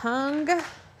be hung.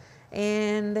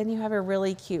 And then you have a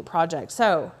really cute project.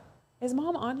 So is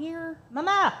Mom on here?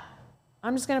 Mama.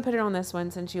 I'm just going to put it on this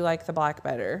one since you like the black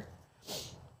better.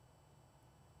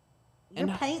 Your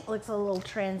paint looks a little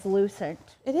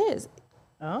translucent. It is.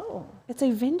 Oh. It's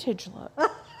a vintage look.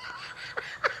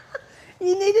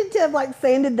 You needed to have like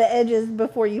sanded the edges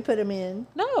before you put them in.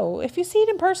 No, if you see it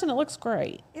in person, it looks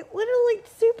great. It would have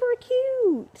looked super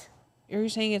cute. Are you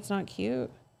saying it's not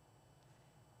cute?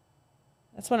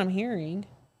 That's what I'm hearing.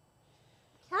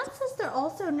 Kat says they're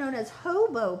also known as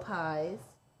hobo pies.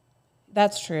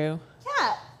 That's true.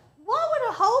 Kat, why would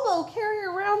a hobo carry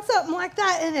around something like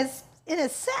that in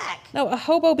his sack? No, a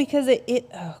hobo because it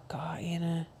oh God,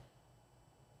 Anna.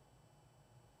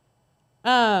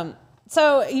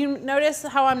 So you notice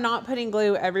how I'm not putting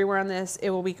glue everywhere on this. It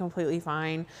will be completely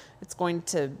fine. It's going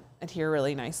to adhere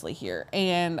really nicely here.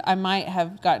 And I might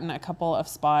have gotten a couple of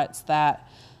spots that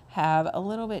have a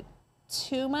little bit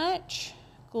too much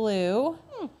glue.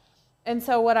 And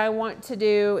so what I want to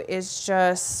do is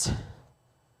just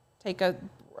take a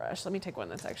brush. Let me take one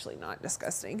that's actually not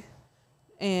disgusting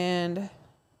and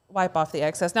wipe off the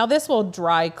excess. Now this will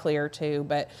dry clear too,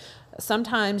 but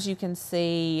sometimes you can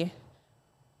see,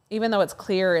 even though it's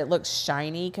clear, it looks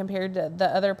shiny compared to the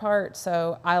other part.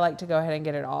 So I like to go ahead and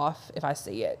get it off if I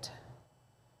see it.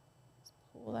 Let's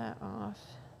pull that off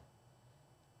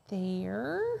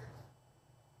there.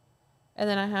 And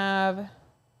then I have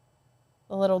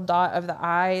the little dot of the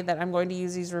eye that I'm going to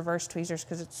use these reverse tweezers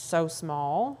because it's so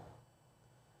small.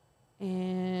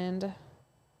 And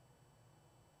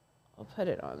I'll put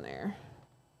it on there.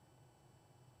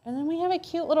 And then we have a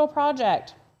cute little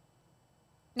project.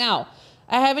 Now,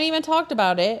 I haven't even talked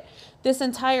about it this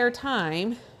entire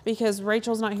time because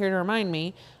Rachel's not here to remind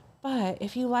me. But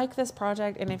if you like this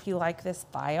project and if you like this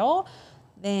file,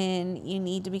 then you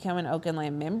need to become an Oak and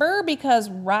Lamb member because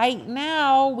right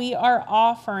now we are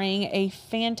offering a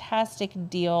fantastic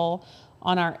deal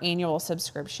on our annual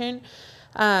subscription.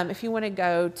 If you want to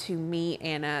go to me,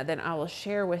 Anna, then I will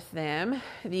share with them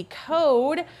the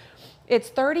code.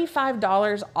 It's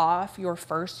 $35 off your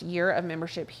first year of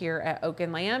membership here at Oak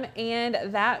and Lamb, and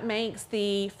that makes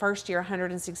the first year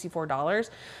 $164,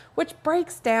 which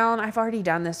breaks down. I've already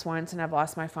done this once and I've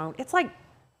lost my phone. It's like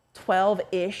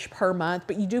 12-ish per month,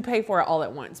 but you do pay for it all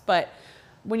at once. But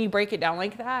when you break it down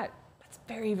like that, it's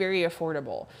very, very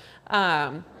affordable.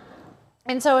 And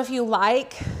so if you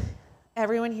like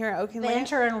everyone here at Oak and Lamb,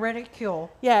 Banter and ridicule.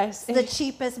 yes, It's the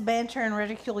cheapest banter and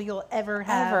ridicule you'll ever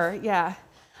have. ever, yeah.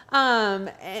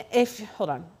 Hold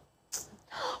on.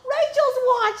 Rachel's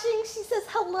watching. She says,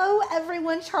 hello,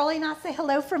 everyone. Charlie and I say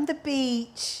hello from the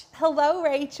beach. Hello,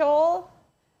 Rachel.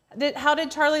 How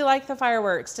did Charlie like the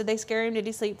fireworks? Did they scare him? Did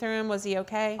he sleep through them? Was he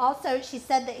okay? Also, she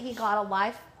said that he got a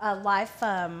life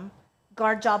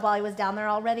guard job while he was down there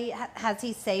already. Has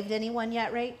he saved anyone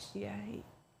yet, Rach? Yeah,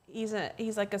 he's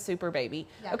like a super baby.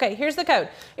 Yeah. Okay, here's the code.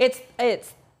 It's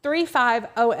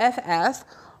 35OFF,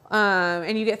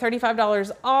 and you get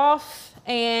 $35 off.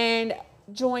 And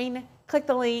click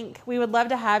the link. We would love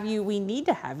to have you. We need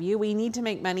to have you. We need to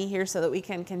make money here so that we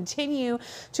can continue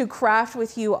to craft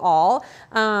with you all.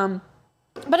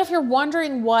 But if you're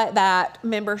wondering what that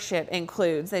membership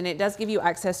includes, then it does give you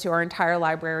access to our entire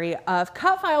library of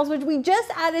cut files, which we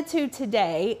just added to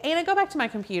today. And I go back to my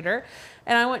computer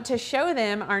and I want to show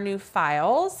them our new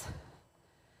files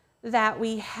that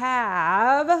we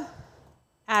have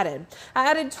added.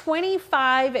 I added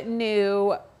 25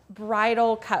 new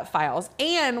bridal cut files.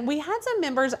 And we had some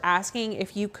members asking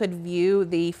if you could view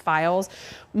the files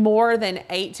more than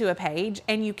 8 to a page,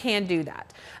 and you can do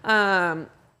that.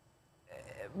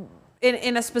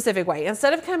 In a specific way.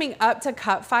 Instead of coming up to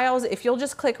cut files, if you'll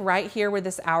just click right here where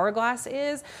this hourglass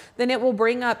is, then it will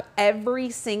bring up every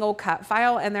single cut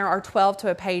file, and there are 12 to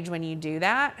a page when you do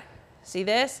that. See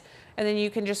this? And then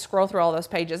you can just scroll through all those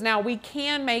pages. Now we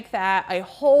can make that a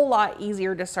whole lot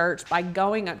easier to search by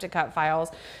going up to cut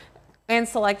files and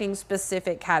selecting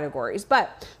specific categories.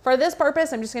 But for this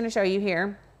purpose, I'm just going to show you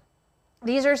here.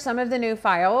 These are some of the new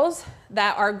files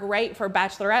that are great for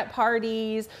bachelorette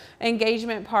parties,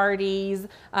 engagement parties,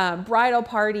 bridal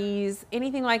parties,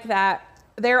 anything like that.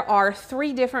 There are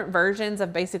 3 different versions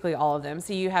of basically all of them.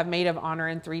 So you have Maid of Honor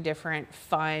in 3 different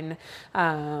fun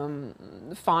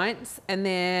fonts. And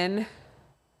then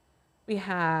we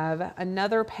have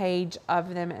another page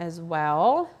of them as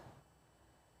well.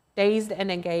 Dazed and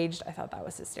Engaged. I thought that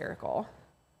was hysterical.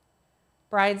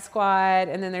 Bride Squad,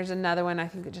 and then there's another one, I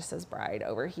think it just says Bride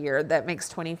over here, that makes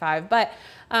 25. But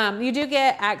you do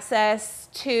get access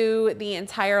to the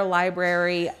entire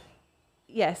library.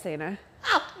 Yes, Anna?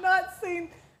 I've not seen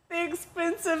the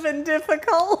expensive and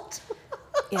difficult.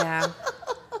 Yeah.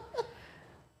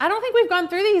 I don't think we've gone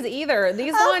through these either.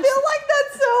 These launched, I feel like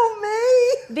that's so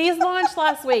me. these launched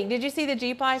last week. Did you see the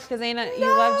Jeep Life? Because Anna, you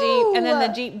love Jeep. And then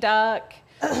the Jeep Duck.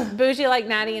 Bougie like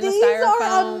Natty in the styrofoam.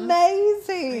 These are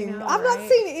amazing. Know, I've right? not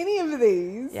seen any of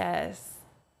these. Yes.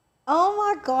 Oh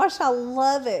my gosh, I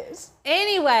love it.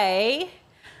 Anyway,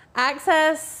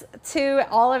 access to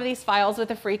all of these files with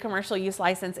a free commercial use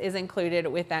license is included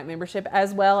with that membership,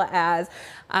 as well as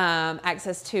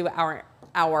access to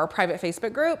our private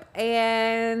Facebook group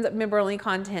and member-only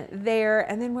content there.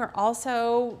 And then we're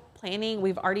also planning,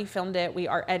 we've already filmed it, we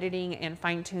are editing and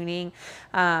fine-tuning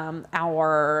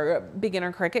our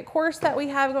beginner Cricut course that we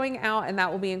have going out, and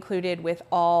that will be included with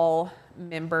all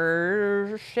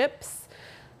memberships.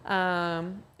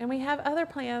 And we have other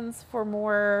plans for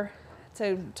more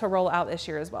to roll out this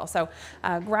year as well. So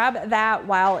grab that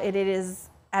while it is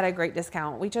at a great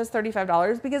discount. We chose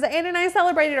 $35 because Anna and I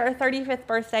celebrated our 35th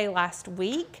birthday last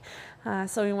week.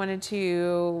 So we wanted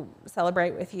to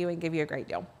celebrate with you and give you a great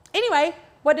deal. Anyway,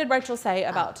 what did Rachel say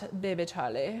about baby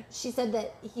Charlie? She said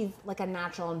that he's like a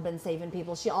natural and been saving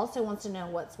people. She also wants to know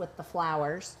what's with the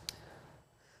flowers.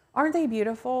 Aren't they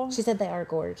beautiful? She said they are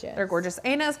gorgeous. They're gorgeous.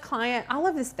 Anna's client, I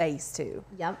love this vase too.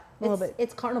 Yep. A little bit.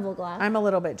 It's carnival glass. I'm a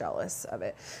little bit jealous of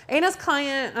it. Anna's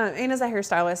client, Anna's a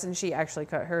hairstylist, and she actually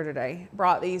cut her today.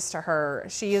 Brought these to her.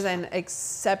 She is an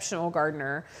exceptional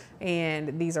gardener,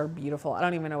 and these are beautiful. I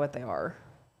don't even know what they are.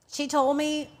 She told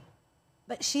me,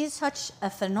 but she's such a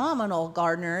phenomenal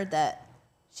gardener that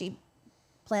she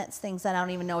plants things that I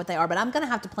don't even know what they are. But I'm gonna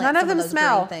have to plant None of some them those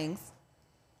smell. green things.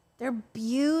 They're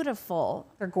beautiful.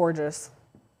 They're gorgeous.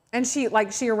 And she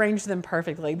arranged them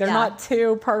perfectly. They're Yeah. not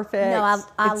too perfect. No,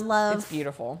 I It's love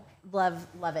beautiful. Love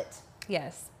it.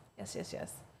 Yes. Yes.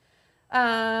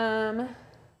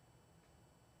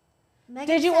 Megan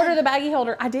Did you said- order the baggie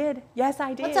holder? I did. Yes,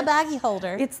 I did. What's a baggie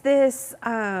holder? It's this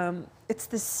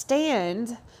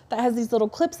stand that has these little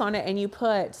clips on it, and you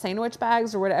put sandwich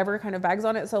bags or whatever kind of bags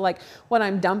on it. So like when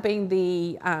I'm dumping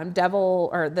the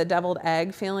deviled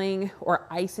egg filling or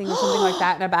icing or something like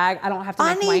that in a bag, I don't have to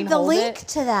I make Wayne need the hold link it.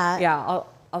 to that. Yeah,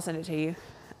 I'll send it to you.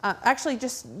 Actually,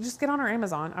 just get on our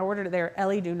Amazon. I ordered it there.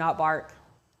 Ellie, do not bark.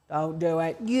 Don't do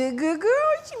it. You good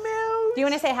girl, she mouse. Do you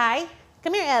want to say hi?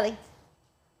 Come here, Ellie.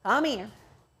 Come here.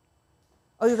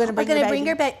 Oh, you're gonna bring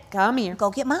her back. Come here. Go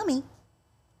get mommy.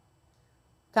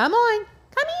 Come on.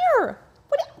 Come here.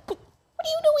 What are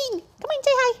you doing? Come on,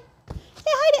 say hi. Say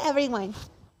hi to everyone.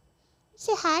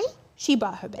 Say hi. She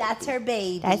brought her baby. That's her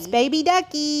baby. That's baby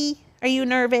ducky. Are you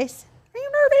nervous? Are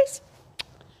you nervous?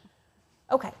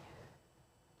 Okay.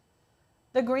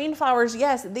 The green flowers,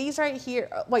 yes, these right here.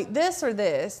 Wait, this or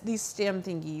this? These stem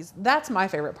thingies. That's my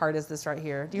favorite part is this right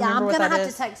here. Do you remember what that is? I'm going to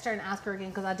have to text her and ask her again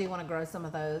because I do want to grow some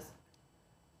of those.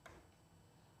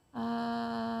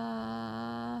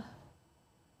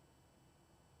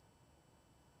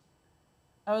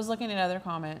 I was looking at other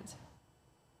comments.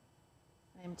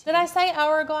 I am too. Did I say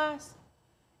hourglass?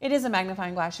 It is a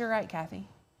magnifying glass. You're right, Kathy.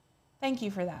 Thank you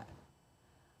for that.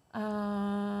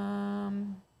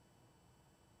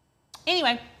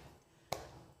 Anyway,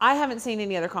 I haven't seen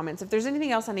any other comments. If there's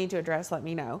anything else I need to address, let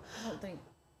me know. I don't think.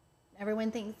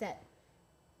 Everyone thinks that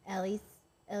Ellie's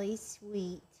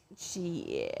sweet.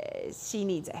 She is. She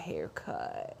needs a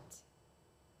haircut.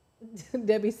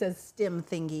 Debbie says stem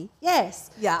thingy. Yes.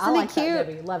 Yeah, I Isn't it like cute? that,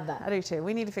 Debbie. Love that. I do too.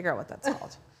 We need to figure out what that's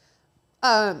called.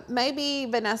 Maybe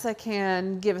Vanessa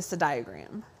can give us a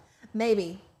diagram.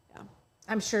 Maybe. Yeah.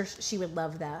 I'm sure she would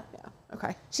love that. Yeah.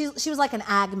 Okay. She was like an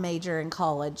ag major in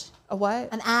college. A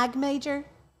what? An ag major?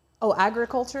 Oh,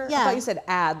 agriculture? Yeah. I thought you said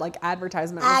ad, like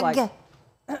advertisement. Was like, okay.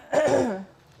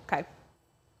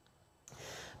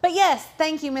 But yes,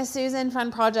 thank you, Miss Susan.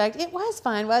 Fun project. It was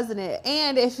fun, wasn't it?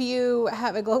 And if you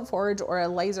have a glow forge or a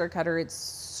laser cutter, it's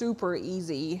super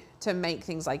easy to make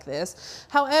things like this.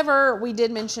 However, we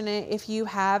did mention it. If you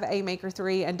have a Maker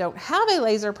 3 and don't have a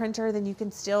laser printer, then you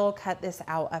can still cut this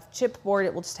out of chipboard.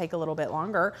 It will just take a little bit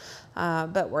longer,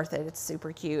 but worth it. It's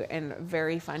super cute and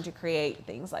very fun to create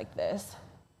things like this.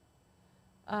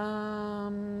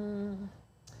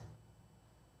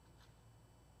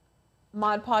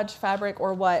 Mod Podge fabric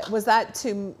or what? Was that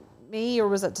to me or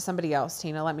was it to somebody else,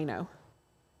 Tina? Let me know.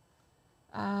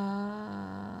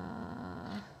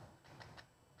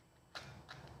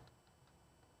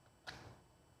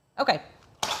 Okay.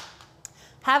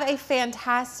 Have a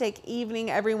fantastic evening,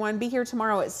 everyone. Be here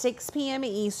tomorrow at 6 p.m.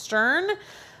 Eastern.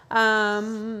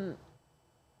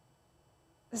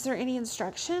 Is there any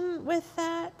instruction with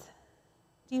that?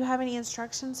 Do you have any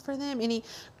instructions for them?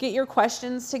 Get your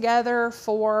questions together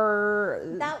for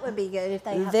that would be good if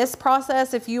they have this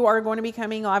process. If you are going to be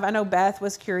coming live, I know Beth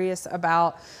was curious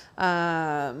about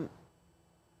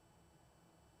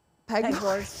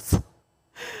pegboards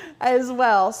as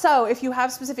well. So if you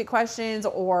have specific questions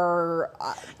or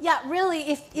yeah,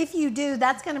 really, if you do,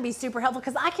 that's going to be super helpful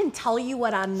because I can tell you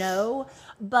what I know,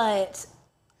 but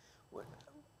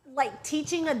like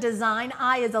teaching a design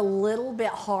eye is a little bit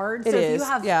hard. So if you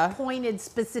have pointed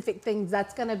specific things,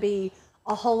 that's going to be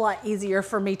a whole lot easier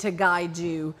for me to guide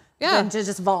you than to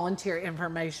just volunteer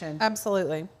information.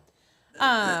 Absolutely.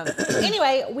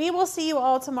 Anyway, we will see you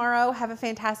all tomorrow. Have a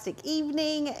fantastic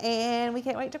evening, and we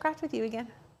can't wait to craft with you again.